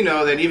min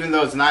b'mino that even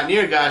though it's not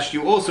nirgash,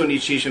 you also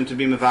need shishim to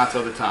be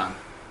mevatel the time.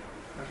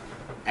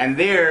 And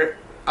there,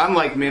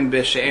 unlike min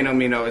b'she'eno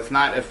mino, it's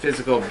not a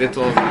physical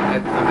bittul of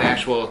the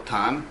actual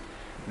time.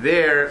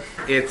 There,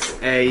 it's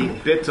a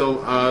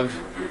bittul of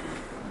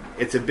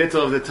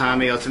the time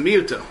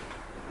me'otamiyuto.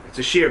 It's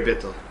a sheer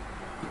bittul.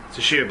 It's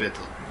a sheer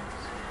bittul.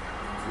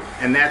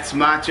 And that's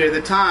matir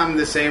the tam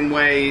the same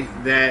way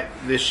that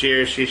the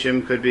sheer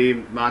shishim could be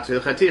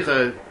matir the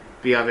chaticha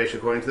biyavesh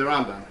according to the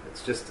Rambam.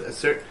 It's just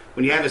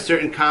when you have a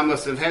certain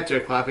kamlas of heter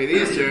klape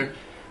the iser,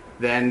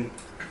 then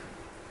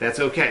that's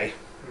okay.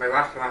 By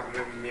lach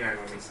when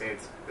we say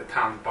it's the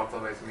tam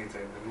bottle, it means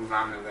that the move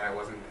on of that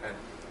wasn't that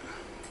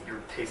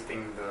you're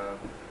tasting the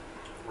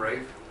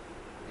rave.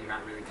 You're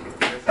not really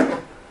tasting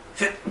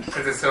it.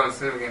 Because it's so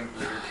insignificant,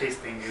 your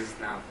tasting is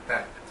now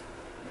that,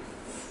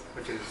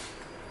 which is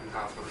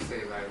impossible to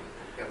say by.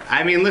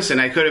 I mean, listen,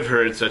 I could have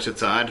heard such a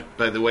tzad,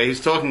 but the way he's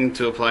talking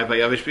to apply by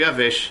yavish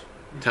b'yavish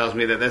tells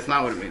me that that's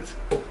not what it means.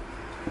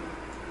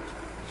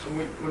 So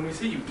when we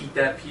say you eat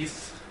that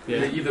piece,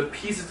 yeah. The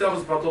piece itself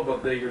is bottle,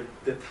 but the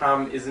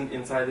tam isn't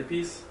inside the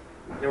piece.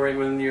 No,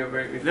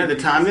 the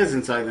tam is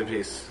inside the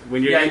piece.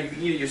 When you're you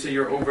eat it, you say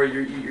you're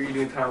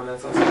eating the tam, and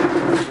that's also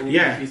when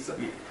you eat the piece.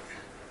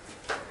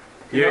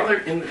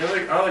 In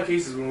other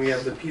cases, when we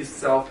have the piece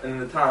itself and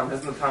the tam,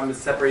 hasn't the tam is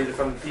separated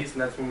from the piece,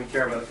 and that's when we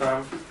care about the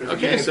tam?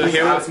 Okay, so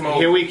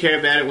here we care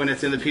about it when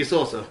it's in the piece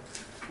also.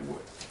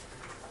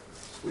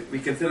 We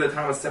consider the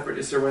tam a separate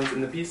isser when it's in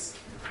the piece?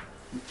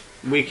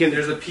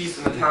 There's a piece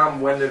and the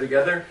tam when they're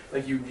together?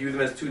 Like you view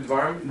them as two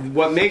dvarim?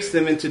 What makes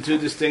them into two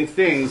distinct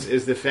things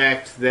is the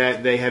fact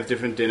that they have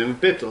different din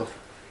of bittul.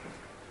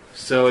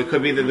 So it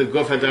could be that the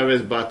guf hadar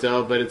is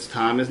batel, but its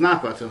tam is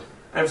not batel.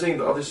 I'm saying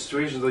the other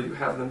situations, though, you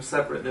have them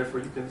separate,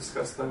 therefore you can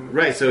discuss them.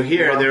 Right, so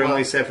here they're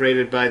only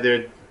separated by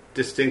their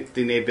distinct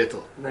dinei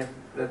bittul. Like,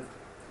 that's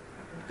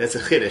That's a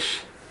chiddush.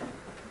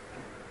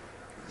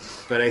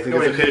 But I think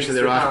no, it's a chiddush that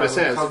the Rashba it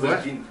says. comes with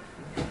What? gene-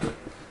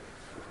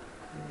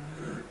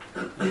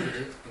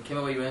 It came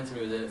out what you answered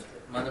me with it.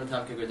 Madam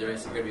Tam Kibur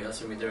Deraisa, you're going to be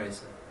Asr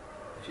Mideraisa.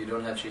 If you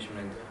don't have Shishim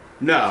Nagda.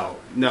 No,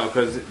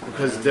 because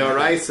the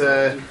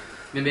Oraisa,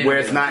 where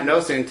it's not no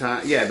same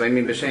time, yeah, but I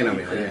mean b'shein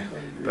amino, yeah.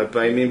 But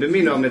by mean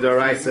b'mino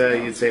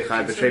midoraisa, you'd say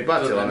chai b'trei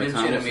batil on the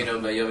time.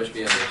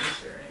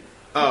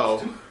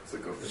 Oh,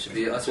 It should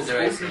be Asr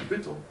Deraisa. The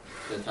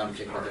Tam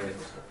Kibur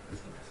Deraisa.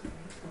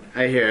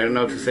 I hear. I don't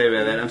know what to say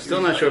about that. I'm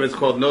still not sure if it's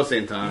called no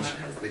same time.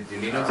 Wait, do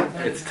you need no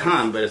It's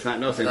tam, but it's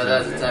not no same No,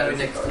 that's time.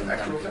 ridiculous.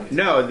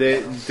 No,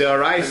 the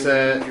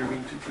Oraisa,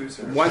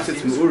 once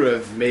it's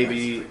mu'urav,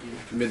 maybe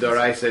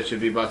midoraisa should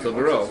be batil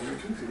barov,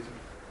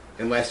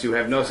 unless you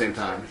have no same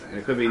time, and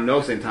it could be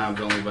no same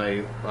times only by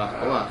lach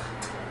balach,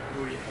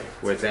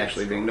 where it's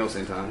actually being no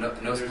same time. No,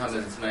 no time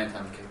is it's 9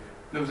 Tam Kibur.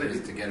 No,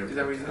 Is to get it. is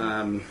that what you said?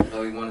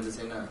 Oh, we wanted to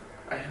say no.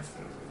 I have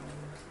to.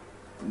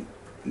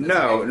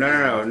 No,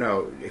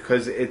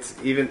 because it's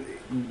even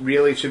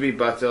really should be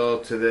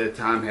batil to the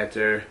tam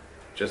heter,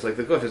 just like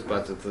the guf is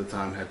batil to the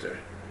tam heter.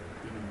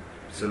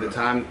 So the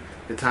tam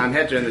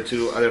heter and the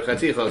two other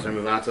chatichos are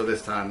mevatel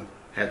this tam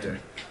heter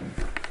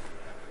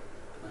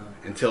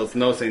until it's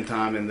no same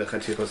time in the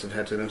chatichos of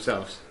heter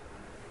themselves.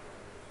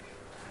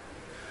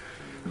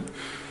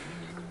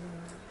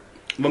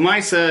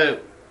 L'maisa,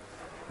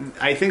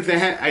 I think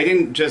I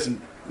didn't just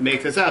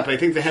make this up. I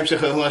think the hemshech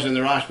halash in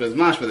the Rashba is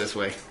mashma this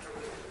way.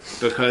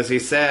 Because he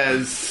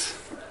says,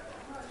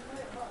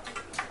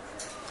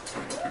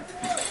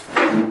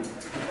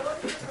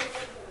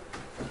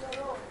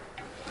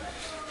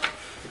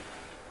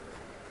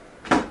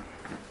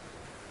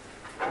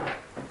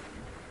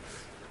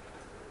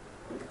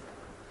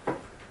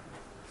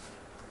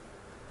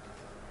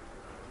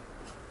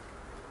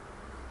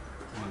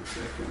 one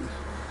second.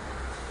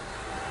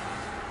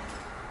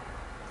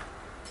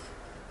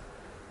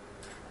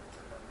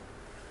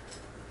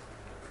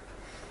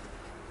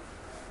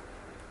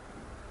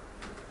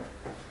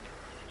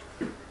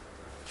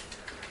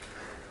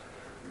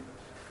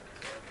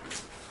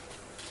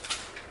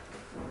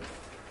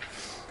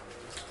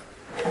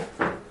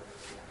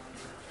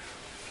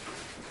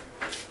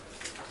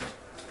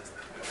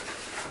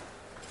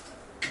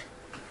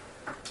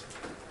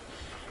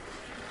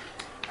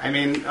 I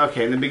mean,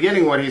 okay, in the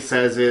beginning what he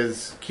says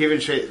is,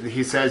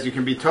 he says you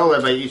can be told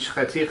by each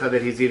chaticha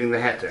that he's eating the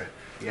heter,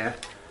 yeah?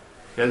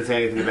 He doesn't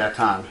say anything about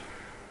tam.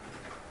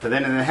 But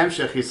then in the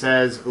hemshech he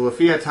says,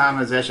 Ulafia tam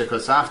hazeh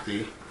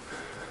shekosafti,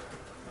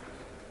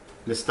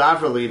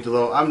 mistavrali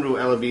delo amru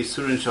elabi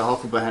surin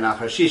shahalku bahen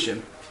achar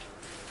shishim,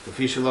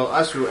 ufi shalo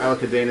asru el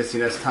kadena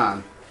sinas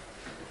tam,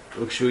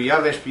 ukshu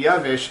yavesh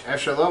biyavesh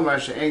efshar lomar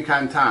she'en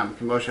kan tam,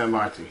 kimosha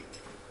amarti.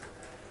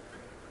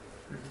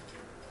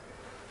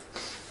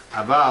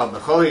 אבל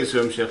בכל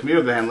יישום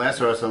שהחמירו בהם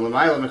לעשר עשר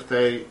למעלה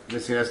מכדי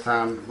מסינת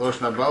סתם לא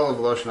שנה בלו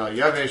ולא שנה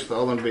יבש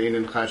לעולם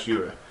בעינן חש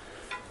יורה.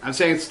 I'm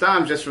saying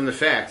stam just from the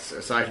facts,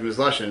 aside from his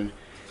lashon,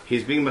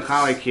 he's being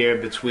mechalik here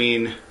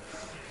between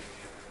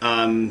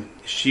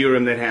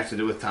shiurim that have to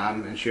do with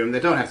tam and shiurim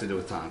that don't have to do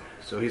with tam.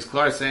 So he's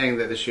clear saying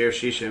that the shir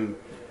shishim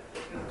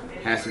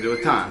has to do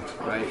with tam,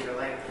 right?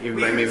 Even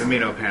by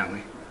Mivamino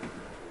apparently.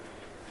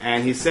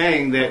 And he's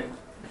saying that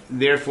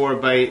therefore,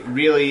 by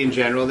really in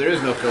general, there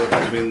is no chiluk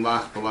between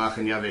lach, balach,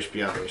 and yavish,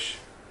 biyavish.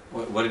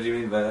 What did you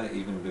mean by that?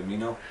 Even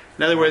bimino?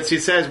 In other words, he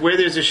says where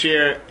there's a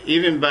share,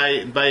 even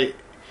by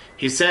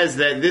he says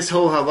that this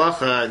whole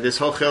halacha, this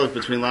whole chiluk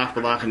between lach,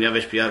 balach, and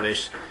yavish,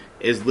 biyavish,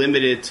 is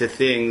limited to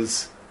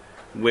things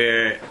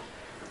where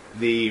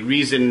the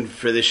reason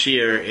for the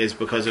shear is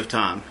because of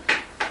tam.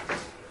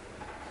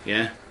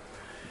 Yeah,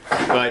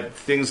 but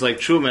things like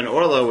truma and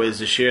orlo is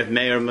the shear of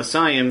meir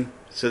masayim.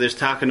 So there's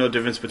taka no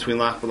difference between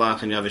lach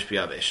balach and yavish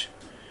biyavish.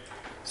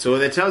 So what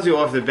that tells you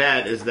off the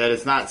bat is that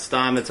it's not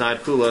stam etzad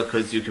kula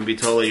because you can be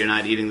told you're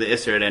not eating the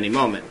isser at any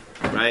moment,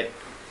 right?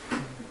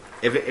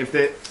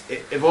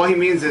 If all he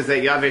means is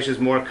that yavish is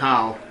more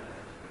kal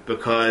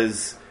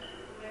because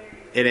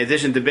in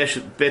addition to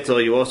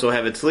bittul you also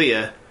have a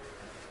tzliya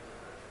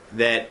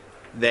that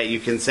you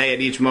can say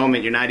at each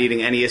moment you're not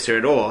eating any isser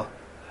at all,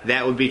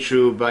 that would be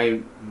true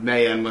by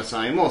meya and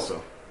masayim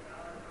also,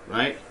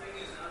 right?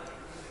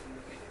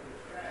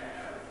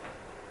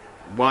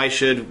 Why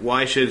should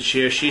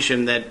shir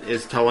shishim that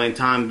is tolain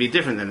tam be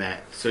different than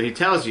that? So he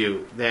tells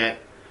you that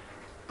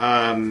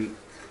if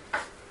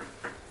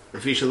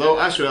you shalo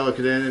asru el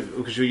kaden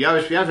ukashu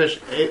yavish biyavish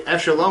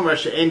efshar lomer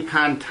she'en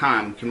kan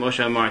tam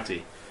kimosha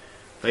amarti.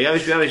 By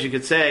yavish biyavish you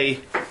could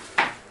say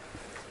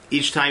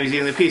each time he's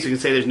eating the piece you can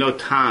say there's no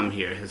tam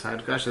here. His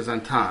hadgash is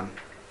on tam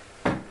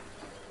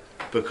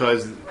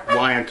because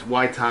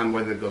why tam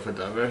when the gufa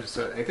davar?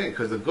 So I think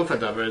because the gufa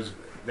davar is.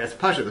 That's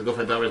pasha. The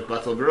gufa davar is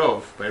batal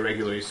barov by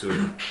regular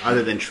yisur,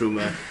 other than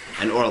truma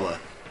and orla.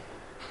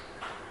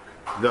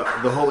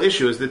 The whole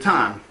issue is the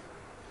tam.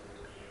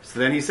 So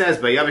then he says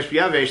by yavish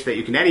biyavish that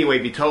you can anyway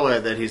be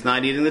told that he's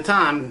not eating the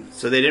tam,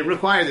 so they didn't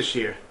require the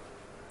shear.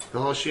 The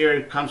whole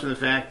shear comes from the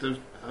fact of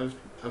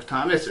of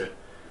Tam Isser.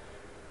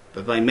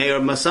 But by Meir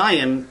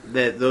Masayim,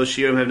 that those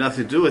shiurim have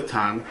nothing to do with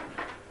Tam,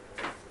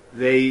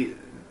 they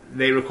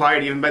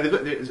required even by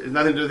there's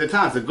nothing to do with the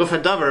Tam. The Guf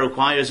HaDavar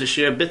requires a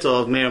shir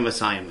bittul of Meir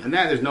Masayim. And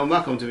that there's no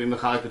makom to be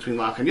mechalik between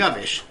Lach and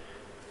Yavish.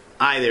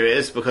 Either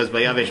is, because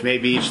by Yavish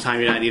maybe each time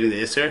you're not eating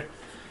the Isser.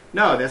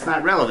 No, that's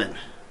not relevant.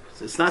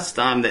 So it's not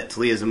stam that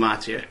Tli is a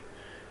matir.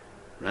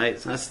 Right?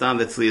 It's not stam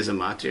that Tli is a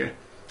matir.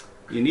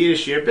 You need a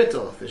shir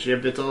bittul. The shir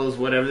bittul is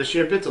whatever the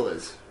shir bittul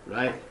is.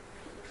 Right?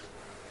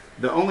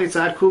 The only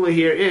tzad kula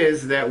here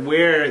is that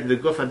where the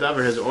Guf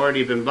HaDavar has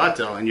already been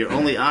batal and you're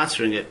only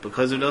answering it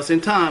because of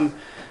Nosin Tam,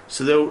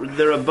 so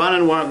the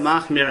Rabbanan weren't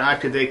machmir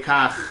akadei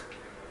kach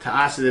to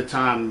answer the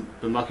Tam,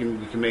 b'makim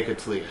you can make a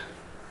Tliya.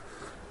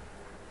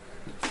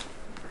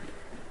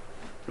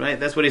 Right?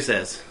 That's what he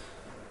says.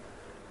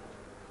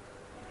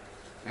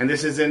 And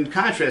this is in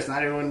contrast,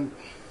 not everyone...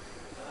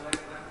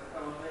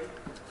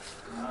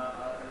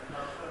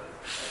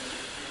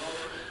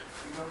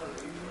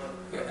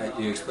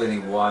 You're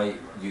explaining why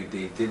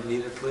they didn't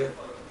need a Tliya?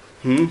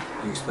 You're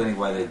explaining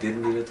why they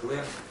didn't need a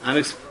Tliya?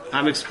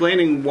 I'm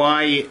explaining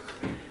why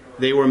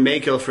they were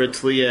makel for a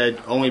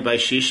Tliya only by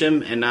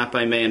Shishim and not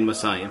by Mei and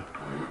Masayim,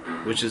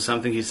 which is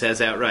something he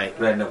says outright.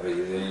 Right, no, but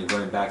you're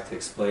going back to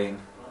explain,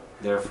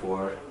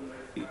 therefore,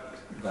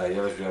 by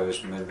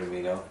Yavish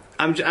Mino.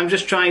 I'm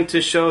just trying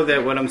to show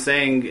that what I'm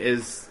saying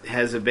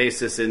has a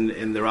basis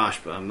in the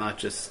Rashba. I'm not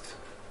just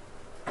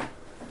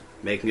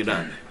making it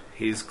up.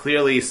 He's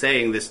clearly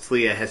saying this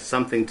Tliya has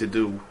something to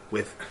do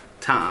with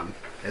Tam,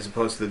 as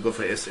opposed to the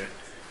Gufa Isser.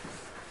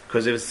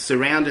 Because if it's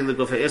surrounding the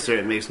Gufa Isser,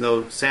 it makes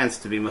no sense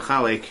to be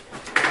mechalik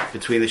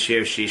between the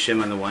Shir of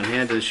Shishim on the one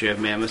hand and the Shir of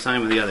Mei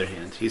Masayim on the other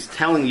hand. He's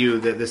telling you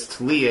that this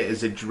Tliya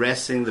is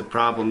addressing the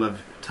problem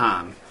of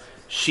Tam.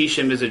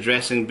 Shishim is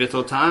addressing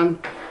Bittul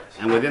Tam,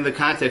 and within the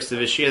context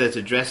of a Shir that's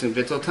addressing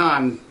Bittul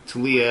Tam,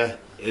 Tliya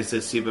is a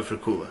Siba for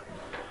Kula.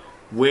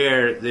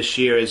 Where the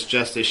Shir is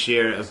just a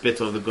Shir of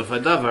Bittul of the Guf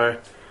HaDavar,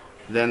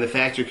 then the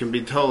fact you can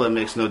be Tola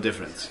makes no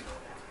difference.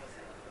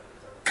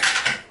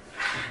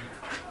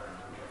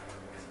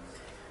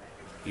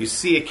 You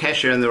see a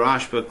kesher in the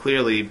Rashba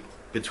clearly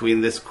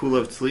between this Kula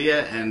of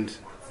Tliya and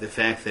the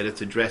fact that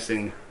it's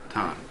addressing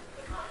Tam.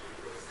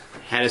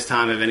 How does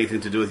Tam have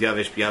anything to do with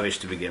Yavish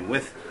to begin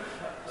with?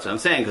 So I'm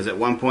saying, because at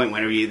one point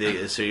whenever you eat the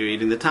Isser, you're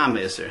eating the Tam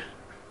Isser.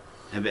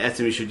 And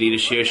Be'etzim you should eat a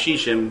Shir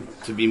Shishim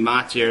to be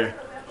matir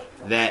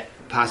that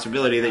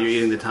possibility that you're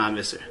eating the Tam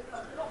Isser.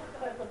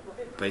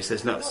 But he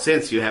says, no,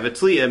 since you have a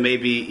Tliya,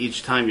 maybe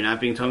each time you're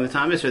not being told the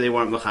Tam Isser, they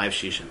weren't Mechayiv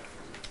Shishim.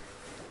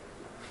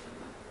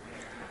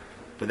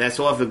 But that's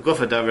all if the Guf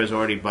HaDavar is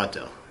already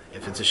Batel.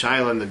 If it's a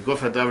Shaila and the Guf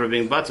HaDavar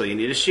being Batel, you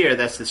need a Shir,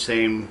 that's the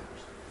same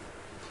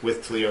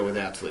with Tliya or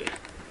without Tliya.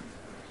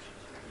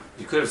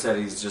 You could have said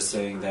he's just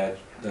saying that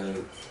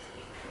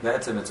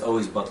that's him, it's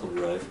always Batel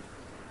B'Raiv.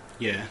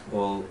 Yeah.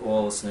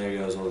 All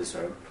scenarios, all these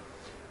are.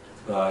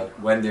 But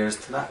when there's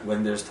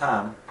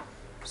Tam,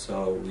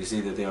 so we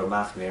see that they are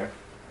Machmir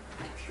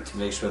to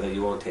make sure that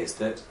you won't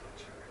taste it.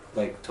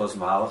 Like Tos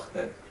Mahalach,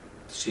 that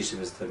Shishim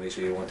is to make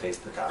sure you won't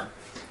taste the Tam.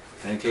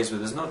 And in case where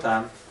there's no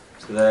Tam,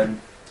 so then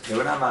they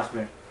were not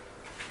Machmir.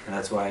 And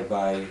that's why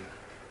by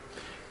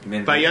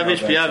Yavish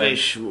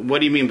B'Yavish, what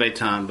do you mean by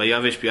Tam? By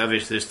Yavish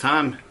B'Yavish there's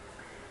Tam?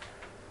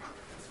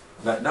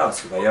 No,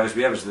 so by Yavish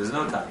B'Yavish there's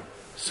no Tam.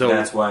 So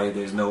that's why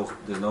there's no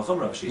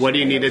Chumrah of Shishim. Why do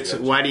you need it?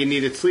 Why do you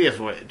need a Tzliya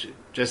for it?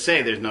 Just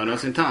say there's no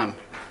Nos in Tam.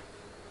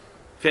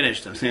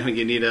 Finished. I'm saying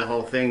you need a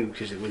whole thing,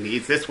 because when he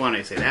eats this one,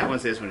 I say that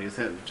one's this one.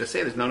 Just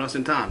say there's no Nos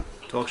in Tam.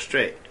 Talk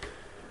straight.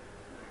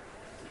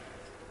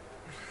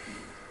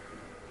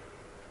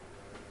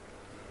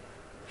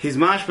 He's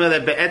mashma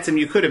that be'etzim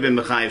you could have been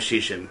Mechayiv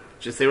Shishim.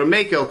 Just they were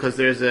Mekel because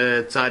there's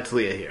a Tzad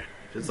Tliya here.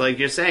 Just like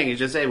you're saying, you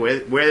just say where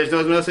there's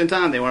no Nos in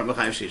Tam, they weren't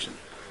Mechayiv Shishim.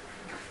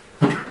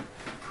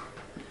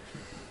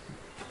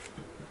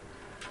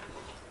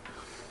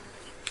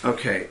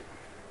 Okay.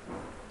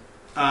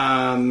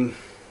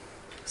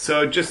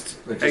 So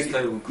just to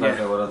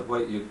clarify one other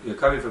point, you're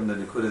coming from the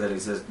Nikuda that he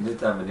says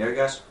Nitam and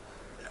Nirgash?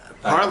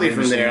 Partly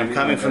from there, I'm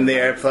coming from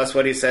there, plus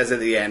what he says at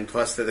the end,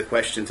 plus the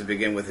question to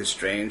begin with is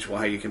strange.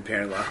 Why are you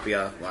comparing Lach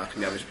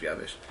and Yavish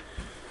B'Yavish?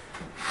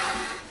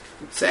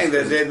 Saying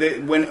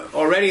that when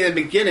already in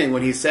the beginning,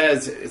 when he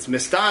says it's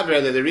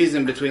mistaber that the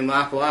reason between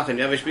Lach and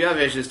Yavish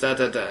B'Yavish is da.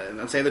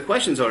 And I'm saying the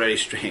question's already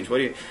strange.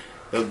 The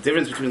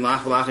difference between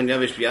Lach and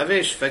Yavish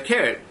B'Yavish?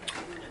 Fakir.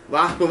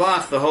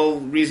 Lach, the whole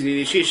reason you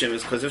need Shishim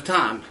is because of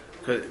Tam.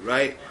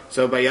 Right?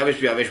 So by Yavish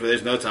B'Yavish, where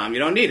there's no Tam, you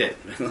don't need it.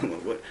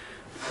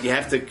 You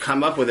have to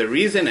come up with a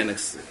reason and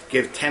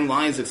give 10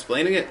 lines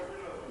explaining it.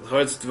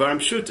 It's Dvarim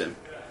Pshutim.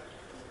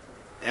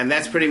 And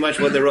that's pretty much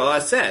what the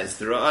Ra'ah says.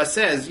 The Ra'ah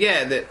says,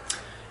 that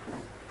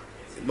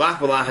Lach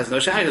B'Lach has no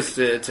shaykhs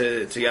to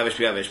Yavish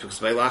B'Yavish, because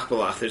by Lach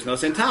B'Lach there's no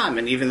sin time.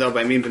 And even though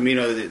by Min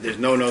B'Mino there's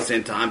no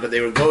sin time, but they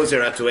were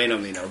gozer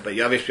atueno mino. But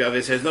Yavish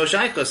B'Yavish has no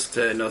shaykhs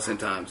to no sin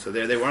time. So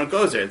there they weren't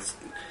gozer.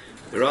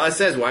 The Ra'ah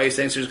says, why are you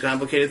saying such a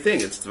complicated thing?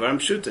 It's Dvarim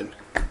Pshutim.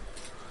 But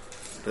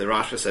the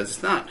Rashba says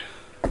it's not.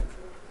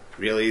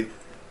 Really,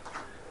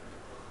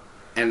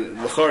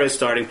 And L'chora's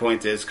starting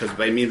point is because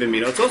by Min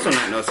B'Mino it's also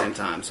not no same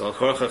time. So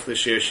L'chorachach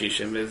l'shir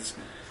shishim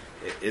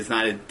is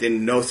not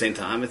in no same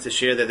time. It's a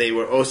shir that they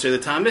were osir the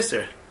tam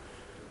miser.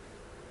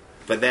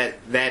 But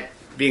that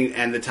being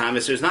and the tam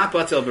miser is not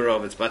batel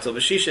barov. It's batel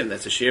b'shishim.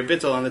 That's a shir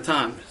bittel on the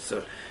tam.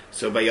 So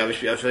by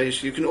Yavish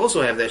B'Yavish you can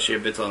also have that shir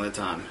bittel on the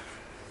tam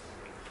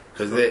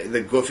because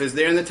the guf is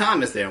there and the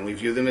tam is there, and we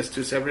view them as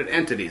two separate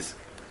entities.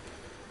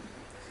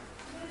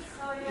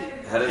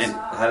 How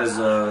does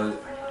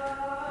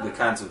the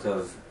concept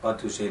of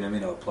atu shein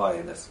amino apply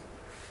in this?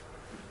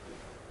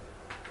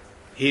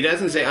 He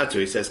doesn't say atu;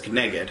 he says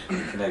kneged.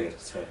 Kneged,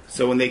 sorry.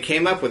 So when they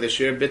came up with a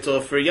shir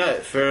bittul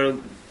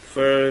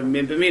for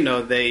min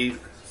b'mino,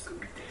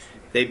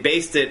 they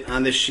based it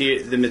on the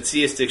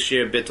mitziastic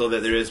shir bittul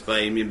that there is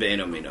by min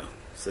be'eno mino.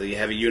 So you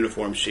have a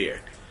uniform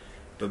shir,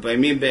 but by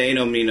min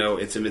be'eno mino,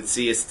 it's a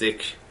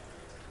mitziastic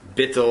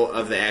bittul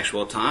of the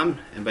actual tam,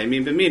 and by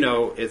min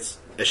b'mino, it's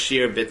a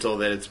shir bittul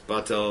that it's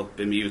batel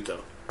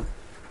b'miuto.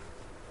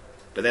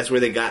 But that's where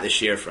they got the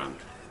shir from.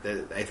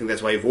 I think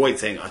that's why I avoid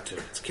saying atu.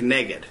 It's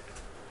kneged.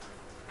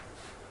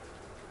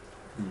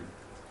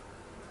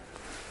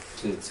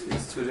 So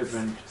it's two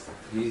different.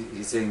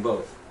 He's saying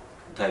both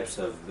types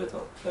of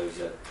bittul.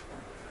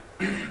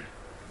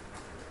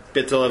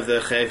 Bittul of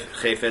the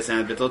chefes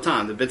and bittul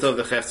tam. The bittul of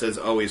the chefes is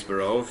always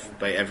barov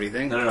by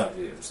everything. No.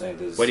 You're saying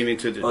there's. What do you mean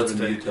to to get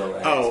rid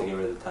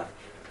of the tam?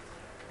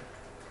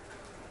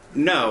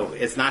 No,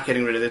 it's not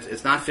getting rid of it.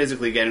 It's not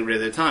physically getting rid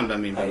of the tam. But I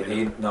mean,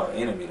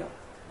 enamino.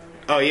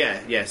 Oh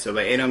yeah. So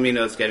by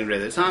enamino it's getting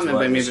rid of the tam, and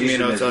by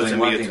mino it's also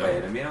muto.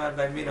 By enamino and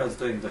by mino it's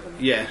doing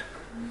different. Yeah.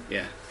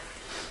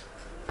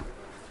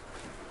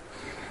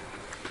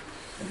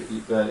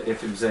 But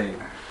if I'm saying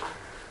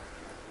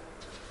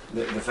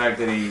the fact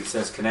that he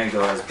says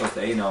konegdo as opposed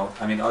to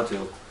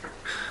atu,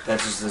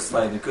 that's just a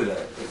slight nikuda.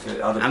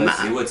 If other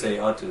places he would say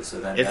atu, so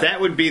then if that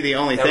would be the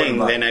only thing,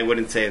 then I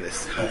wouldn't say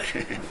this.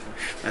 Okay.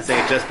 I'm not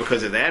saying it just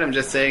because of that. I'm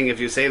just saying if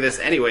you say this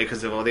anyway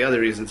because of all the other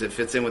reasons, it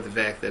fits in with the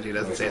fact that he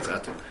doesn't say it's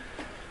atu.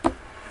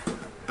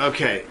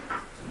 Okay.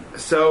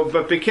 So,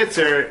 but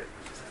Bekitzer,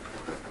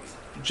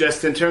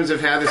 just in terms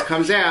of how this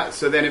comes out,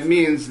 so then it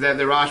means that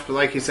the Rashba,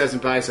 like he says in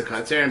Baisa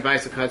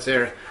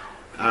Katzer,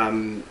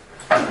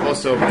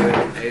 also,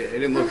 I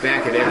didn't look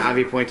back at it,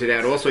 Avi pointed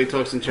out, also he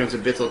talks in terms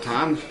of Bittul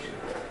Tam,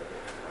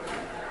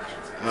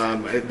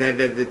 that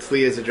the Tzli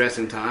is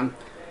addressing Tam.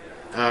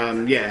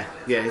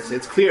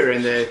 It's clear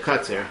in the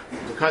Katzer.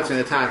 The Katzer in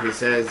the top, he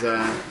says,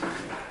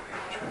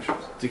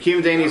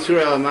 Tukim Deni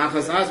Surah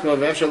Machas Asma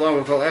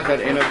V'Evshalom V'Kol Echad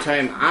Eno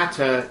Time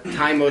Ata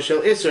Taimo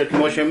Shel Isser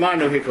Kmo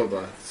Shemarnu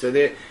Hikolba. So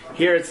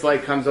here it's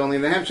like comes only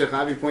in the Hemshech.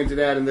 Avi pointed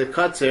out in the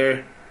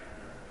Katzer,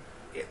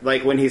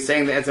 like when he's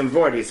saying the Etzem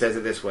Vord, he says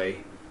it this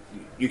way: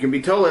 you can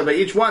be told by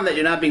each one that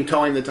you're not being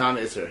towing the Tam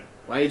Isser.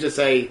 Why don't you just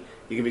say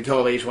you can be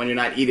told by each one you're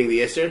not eating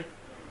the Isser?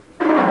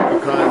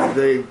 Because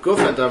the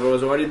Gufa Davar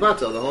was already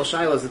batal. The whole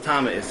Shaila is the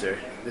Tam Isser.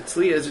 The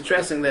Tzliya is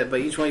addressing that by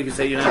each one you can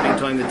say you're not being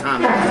towing the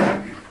Tam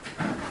Isser.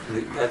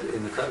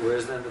 In the cut, where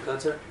is that in the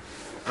Katzer?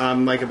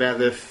 Like about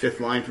the fifth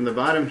line from the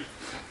bottom.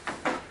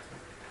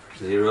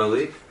 The hero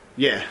leak?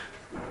 Yeah.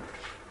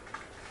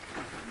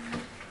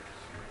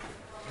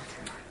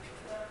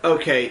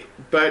 Okay,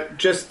 but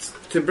just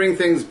to bring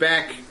things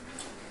back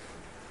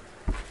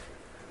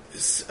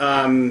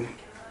to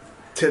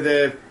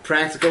the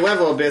practical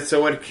level a bit,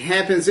 so what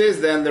happens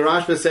is then the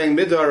Rashba is saying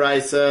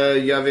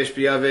Midoraisa, Yavish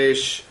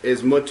B'Yavish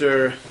is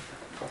mutter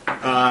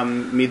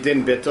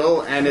midin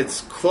bittul, and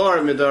it's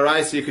klor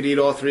midoraisa you could eat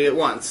all three at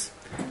once.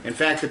 In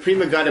fact, the Pri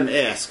Megadim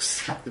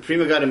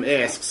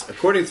asks,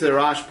 according to the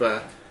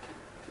Rashba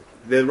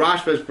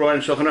is brought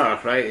in Shulchan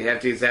Aruch, right? You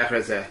have to eat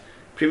Zachar Zeh.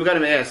 Pri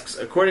Megadim asks,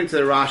 according to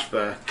the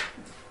Rashba,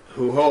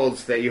 who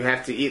holds that you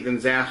have to eat them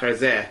Zachar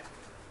Zeh,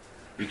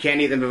 you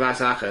can't eat them b'vas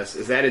achas,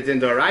 is that a din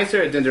d'oraisa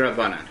or a din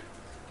d'Rabbanan?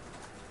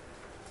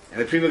 And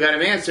the Pri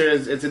Megadim answer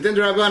is, it's a din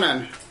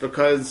d'Rabbanan,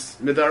 because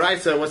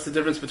midoraisa, what's the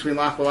difference between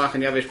lach b'lach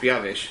and yavish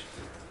b'yavish?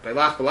 By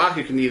lach b'lach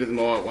you can eat them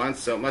all at once,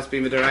 so it must be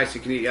midoraisa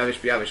you can eat yavish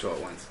b'yavish all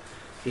at once.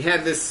 He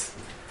had this,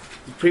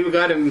 the Pri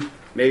Megadim,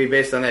 maybe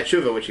based on that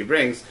tshuva which he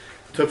brings,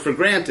 took for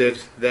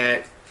granted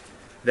that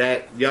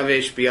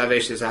yavish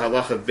b'yavish is a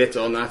halacha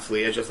bittul, not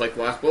tzliya, just like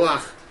lach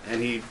b'lach,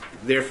 and he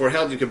therefore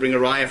held you could bring a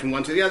raya from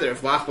one to the other.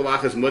 If lach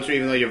b'lach is mutter,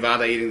 even though you're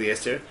vada eating the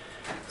ister,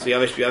 so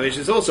yavish b'yavish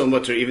is also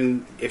mutter,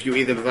 even if you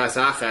eat the b'vas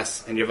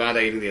achas and you're vada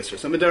eating the ister.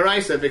 So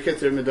midoraisa,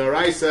 b'kitzer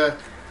midoraisa,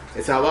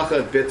 it's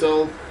halacha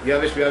bittul.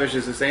 Yavish b'yavish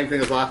is the same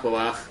thing as lach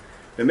b'lach.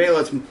 The male,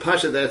 it's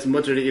pasha that it's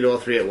mutter to eat all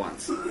three at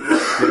once. The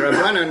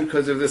Rabbanan,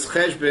 because of this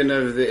cheshbin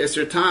of the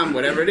iser tam,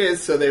 whatever it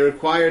is, so they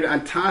required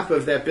on top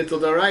of that bittul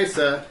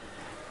doraisa,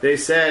 they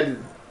said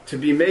to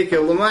be make a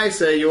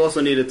lemaisa, you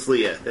also need a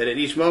tzliya. That at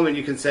each moment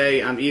you can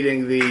say, I'm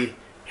eating the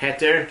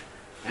heter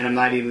and I'm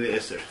not eating the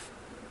iser.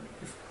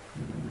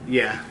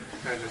 Yeah.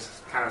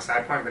 Just kind of a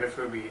side point, but if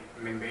it would be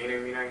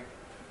minbeinu minai,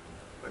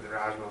 would the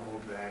Raj will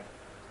hold that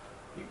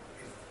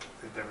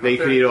you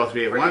could eat all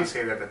three at once? Or do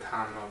you say that the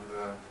time of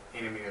the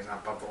enemy is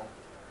not bubble?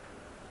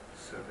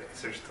 So the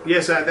Isser still.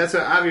 Yes, that's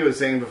what Avi was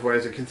saying before.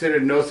 Is it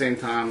considered no same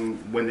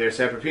time when they're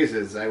separate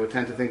pieces? I would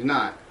tend to think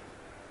not.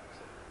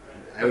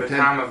 But the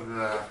time of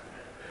the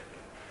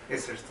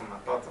Isser still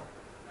not bottle.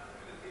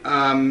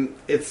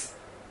 It's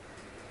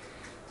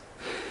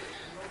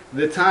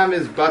the time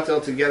is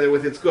batel together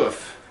with its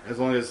guf, as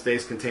long as it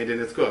stays contained in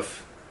its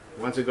guf.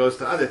 Once it goes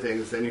to other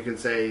things, then you can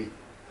say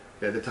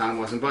that the time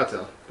wasn't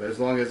batel. But as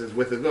long as it's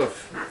with the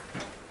guf,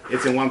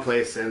 it's in one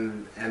place,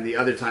 and the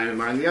other time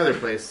are in the other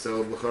place.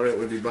 So l'chora it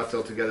would be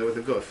batel together with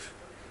the guf.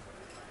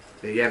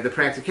 Then you have the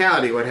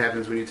practicality, what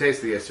happens when you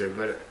taste the Isser.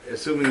 But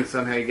assuming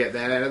somehow you get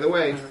that out of the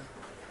way,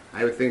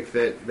 I would think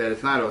that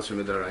it's not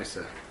osir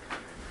midaraisa.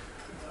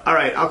 All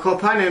right, I'll call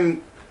upon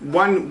him.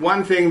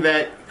 One thing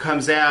that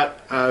comes out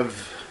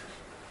of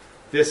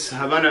this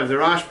Havana of the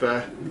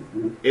Rashba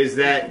is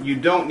that you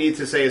don't need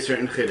to say a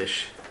certain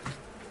chiddush.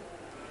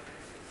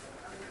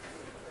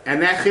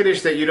 And that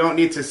chiddush that you don't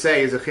need to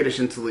say is a chiddush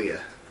in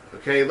Tliyah.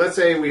 Okay, let's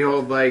say we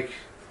hold like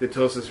the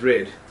Tosas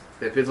Rid,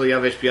 that Bittul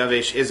Yavesh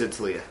B'Yavesh is a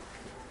Tliyah.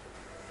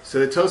 So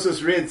the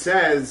Tosas Rid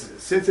says,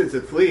 since it's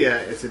a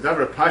Tliyah, it's a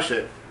Davar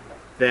Pashat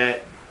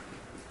that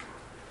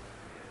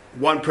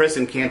one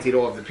person can't eat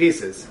all of the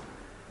pieces.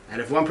 And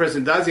if one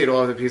person does eat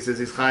all of the pieces,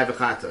 he's Chai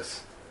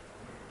B'Chatos.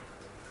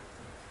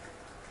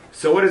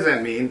 So what does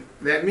that mean?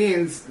 That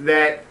means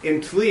that in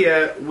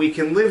Tliyah, we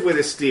can live with a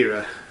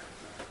stira,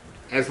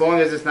 as long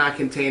as it's not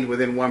contained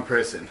within one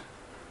person.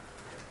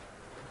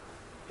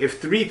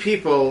 If 3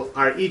 people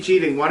are each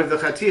eating one of the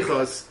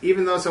chatichos,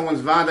 even though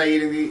someone's vada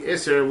eating the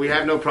Isser, we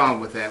have no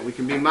problem with that. We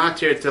can be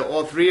matir to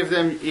all 3 of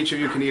them, each of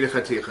you can eat a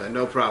chaticha,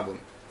 no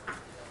problem.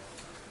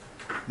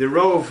 The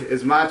rov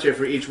is matir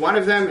for each one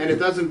of them, and it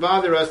doesn't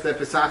bother us that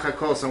Pesach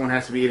HaKol someone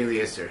has to be eating the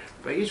Isser.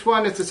 By each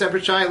one, it's a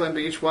separate shayla, but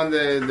each one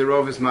the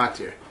rov is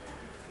matir.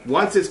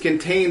 Once it's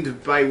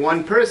contained by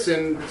one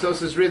person,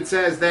 Tosas Rid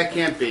says that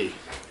can't be.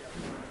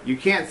 You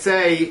can't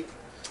say,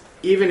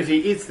 even if he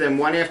eats them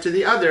one after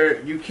the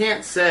other, you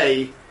can't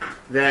say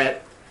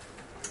that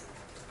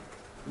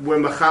we're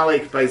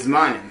machalik by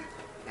zmanim.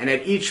 And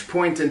at each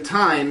point in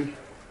time,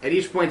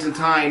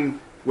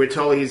 we're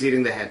told he's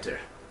eating the heter.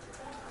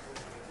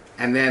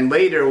 And then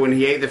later, when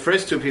he ate the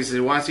first 2 pieces,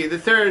 he wants to eat the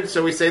third,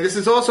 so we say this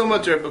is also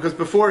mutter, because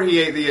before he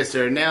ate the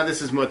yisr, now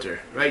this is mutter.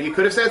 Right? You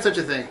could have said such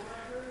a thing.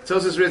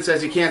 Tosas Rid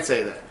says you can't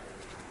say that.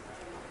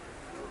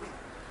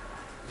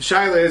 The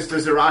shaila is,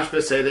 does the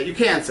Rashba say that you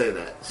can't say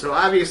that? So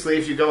obviously,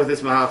 if you go with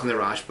this mahal in the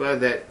Rashba,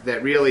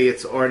 that really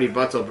it's already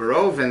batal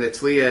barov, and the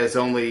tzliya is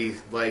only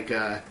like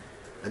a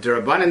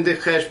derabanan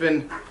dik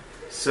cheshbon.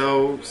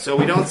 So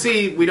we don't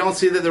see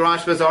that the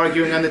Rashba is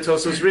arguing on the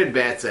Tosas Rid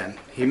batzen.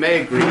 He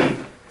may agree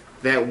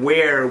that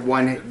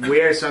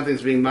where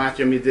something's being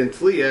matir midin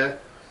tzliya,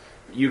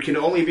 you can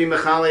only be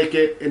mechalik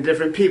it in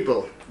different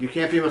people. You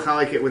can't be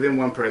mechalik it within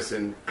one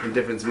person in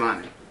different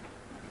zmanim.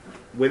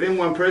 Within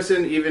one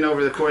person, even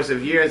over the course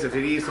of years, if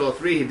he eats all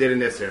 3, he did an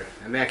Isser.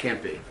 And that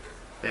can't be.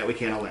 That we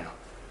can't allow.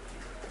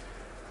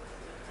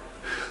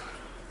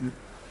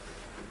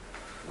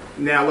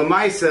 Now,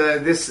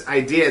 Lamaisa, this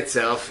idea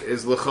itself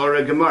is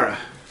L'chora Gemara.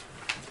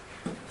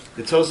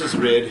 The Tosas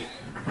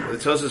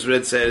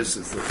Rid says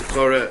it's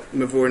L'chora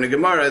Mavur in the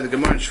Gemara in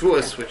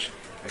Shavuos, which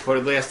I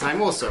quoted last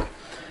time also.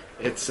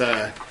 It's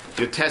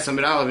Yotes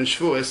Amid Aleph in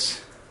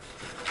Shavuos.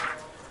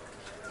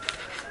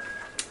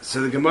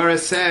 So the Gemara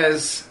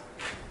says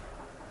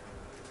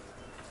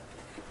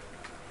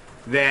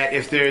that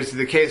if there's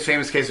the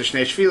famous case of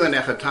Shnei Shvilin,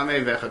 Echad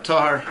Tameh v'Echad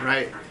Tahar,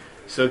 right?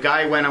 So a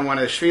guy went on one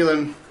of the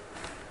Shvilim.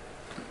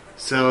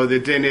 So the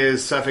din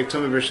is Safek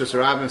Tumah B'Rishus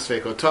Rabim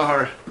Sveiko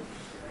Tahar.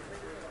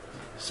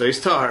 So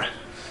he's Tahar.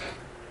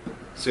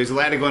 So he's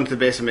allowed to go into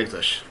the Beis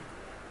HaMikdash.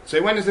 So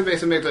he went into the Beis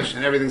HaMikdash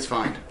and everything's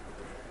fine.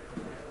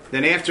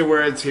 Then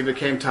afterwards he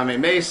became Tameh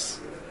Meis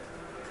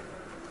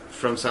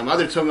from some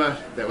other Tumah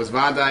that was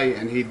Vadai,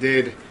 and he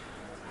did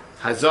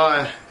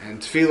Hazah and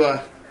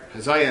Tefillah,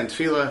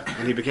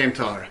 and he became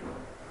Tahar.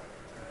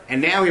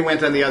 And now he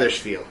went on the other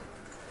Shvil.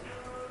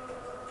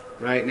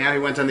 Right? Now he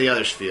went on the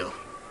other Shvil.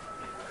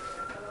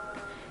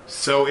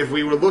 So if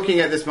we were looking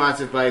at this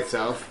matzah by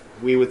itself,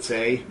 we would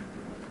say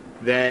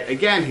that,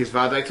 again, he's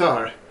Vadai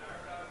Tahar.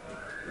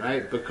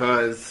 Right?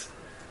 Because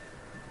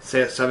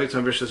Savik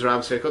Tom Rishas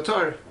Rab Seiko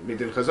Tahar.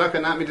 Midin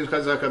Chazaka, not Midin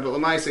Chazaka, but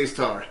Lamai says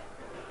Tahar.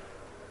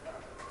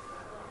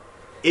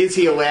 Is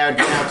he allowed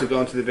now to go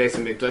into the Beis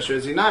HaMikdash, or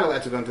is he not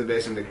allowed to go into the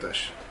Beis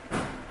HaMikdash?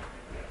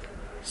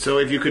 So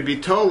if you could be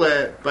told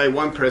by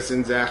one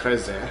person, Zachar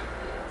Zeh,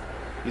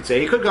 you'd say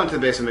he could go into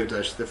the Beis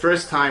HaMikdash. The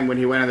first time when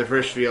he went on the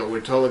first shvil,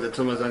 we're told that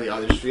Tumah was on the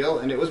other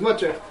shvil, and it was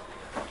mutter.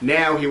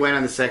 Now he went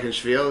on the second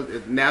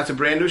shvil. Now it's a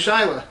brand new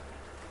shaila.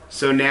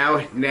 So now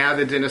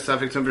the din of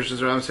Safek Tum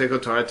B'Rishus Ram Seiko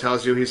Torah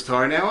tells you he's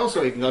Torah now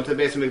also. He can go into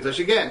the Beis HaMikdash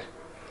again.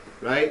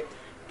 Right?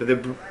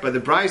 But the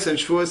Bryce and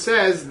Shvuah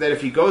says that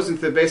if he goes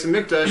into the Beis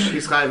HaMikdash,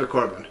 he's chayav a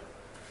korban.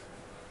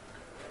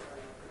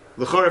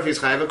 L'chora, if he's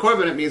chayav a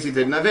korban, it means he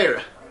did an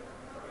avera.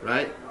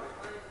 Right?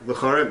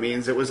 L'chora, it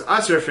means it was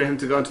usher for him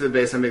to go into the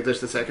Beis HaMikdash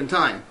the second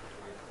time.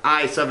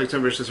 Safek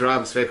Tum B'Rishus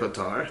Ram Seiko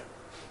Torah.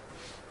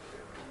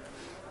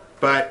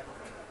 But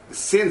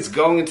since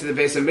going into the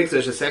Beis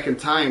HaMikdash a second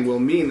time will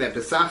mean that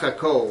Pesach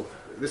HaKol,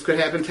 this could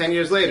happen 10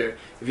 years later.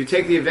 If you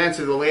take the events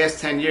of the last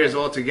 10 years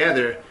all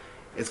together,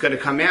 it's going to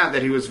come out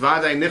that he was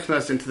Vadai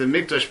Nichnas into the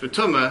Mikdash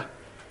B'tumah,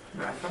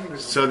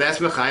 so that's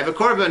Mechayiv a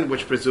Korban,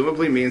 which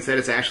presumably means that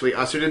it's actually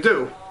Asr to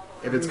do.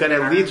 If it's going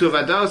to lead to a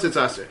Vados, it's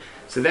Asr.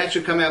 So that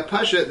should come out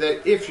Pasha,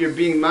 that if you're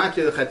being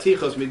Matir the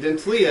Chatichos Midin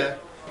Tliya,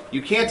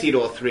 you can't eat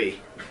all three.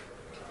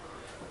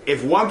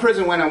 If one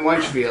person went on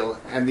one shvil,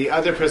 and the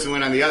other person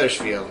went on the other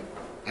shvil,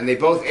 and they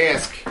both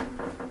ask,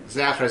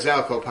 Zachar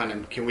Zel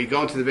Kopanim, can we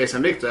go into the Beis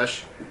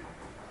HaMikdash?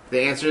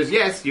 The answer is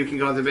yes, you can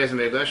go into the Beis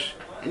HaMikdash,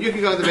 and you can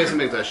go into the Beis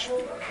HaMikdash.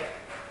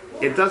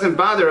 It doesn't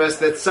bother us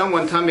that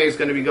someone Tameh is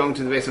going to be going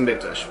to the Beis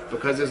HaMikdash,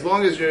 because as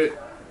long as you're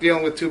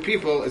dealing with two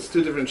people, it's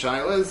two different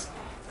shilas,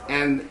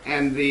 and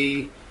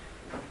the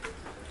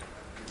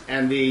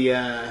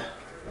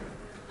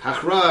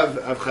Hachrav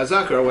of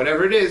Chazaka or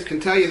whatever it is can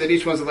tell you that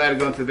each one's allowed to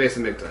go into the Beis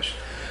HaMikdash.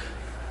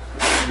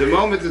 The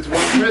moment it's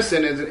one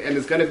person and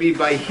it's going to be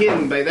by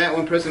him, by that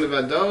one person of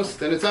Ados,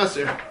 then it's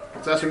Asr.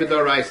 It's Asr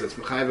Midoraisa, it's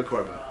Mechayiv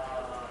Korban.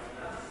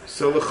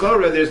 So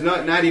L'chora, there's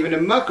not even a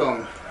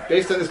makom.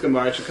 Based on this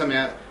Gemara, it should come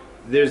out,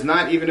 there's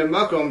not even a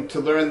makom to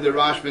learn the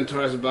Rashba and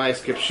Torah's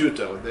Bayis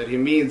Kipshuto, that he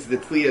means the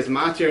Tli is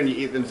matir and you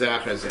eat them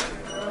Zachazeh.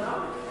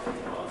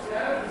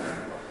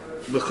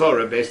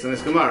 L'chora, based on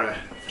this Gemara.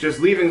 Just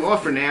leaving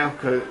off for now,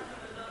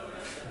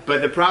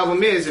 but the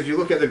problem is, if you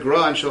look at the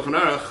Gra and Shulchan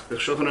Aruch, the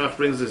Shulchan Aruch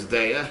brings this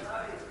Deya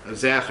of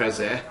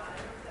Zachazeh,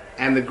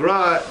 and the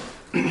Gra,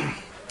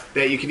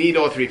 that you can eat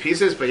all three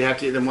pieces, but you have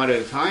to eat them one at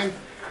a time.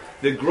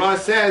 The Gra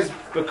says,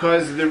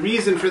 because the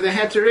reason for the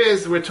heter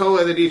is, we're told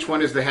that each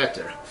one is the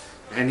heter.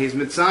 And he's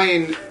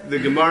mitzayin the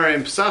Gemara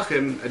in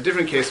Pesachim, a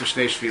different case of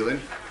Shnei Shvilin,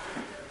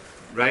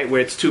 right,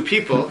 where it's two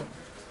people,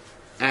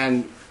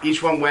 and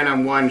each one went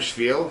on one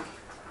shvil.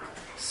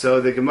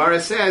 So the Gemara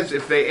says,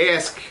 if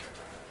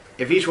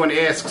each one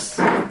asks,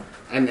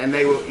 and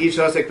they will each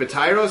take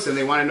b'tairos, and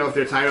they want to know if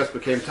their tairos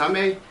became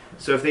tameh,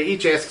 so if they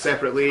each ask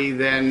separately,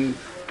 then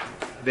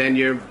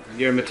you're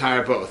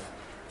matar both.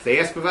 If they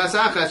ask b'vas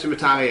achas, you're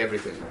matameh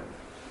everything.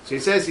 So he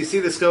says, you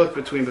see the skillet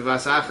between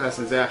b'vas achas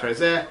and zechar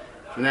zeh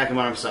from that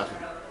Gemara Pesachim.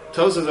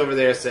 Tosas over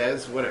there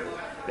says, whatever.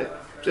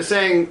 Just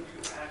saying,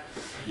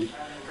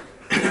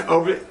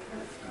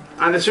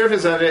 on the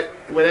surface of it,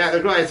 without the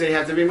Gra, they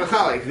have to be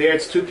machalik. There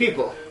it's two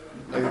people.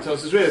 Like the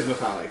Tosas read is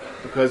machalik.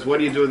 Because what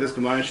do you do with this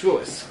Gemara in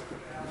Shavuos?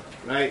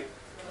 Right?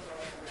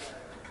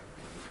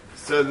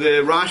 So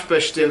the Rashba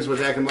stims with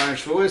that Gemara in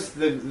Shavuos.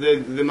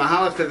 The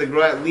mahalach that the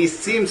Gra at least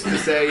seems to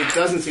say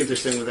doesn't seem to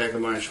stim with that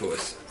Gemara in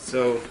Shavuos.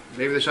 So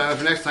maybe the shaila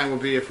for next time will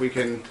be if we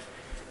can,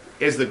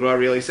 is the Gra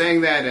really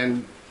saying that?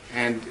 And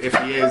if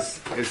he is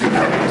he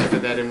going to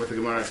fit that in with the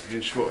Gemara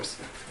in Shavuos?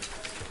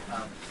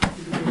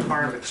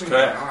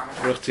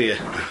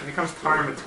 It becomes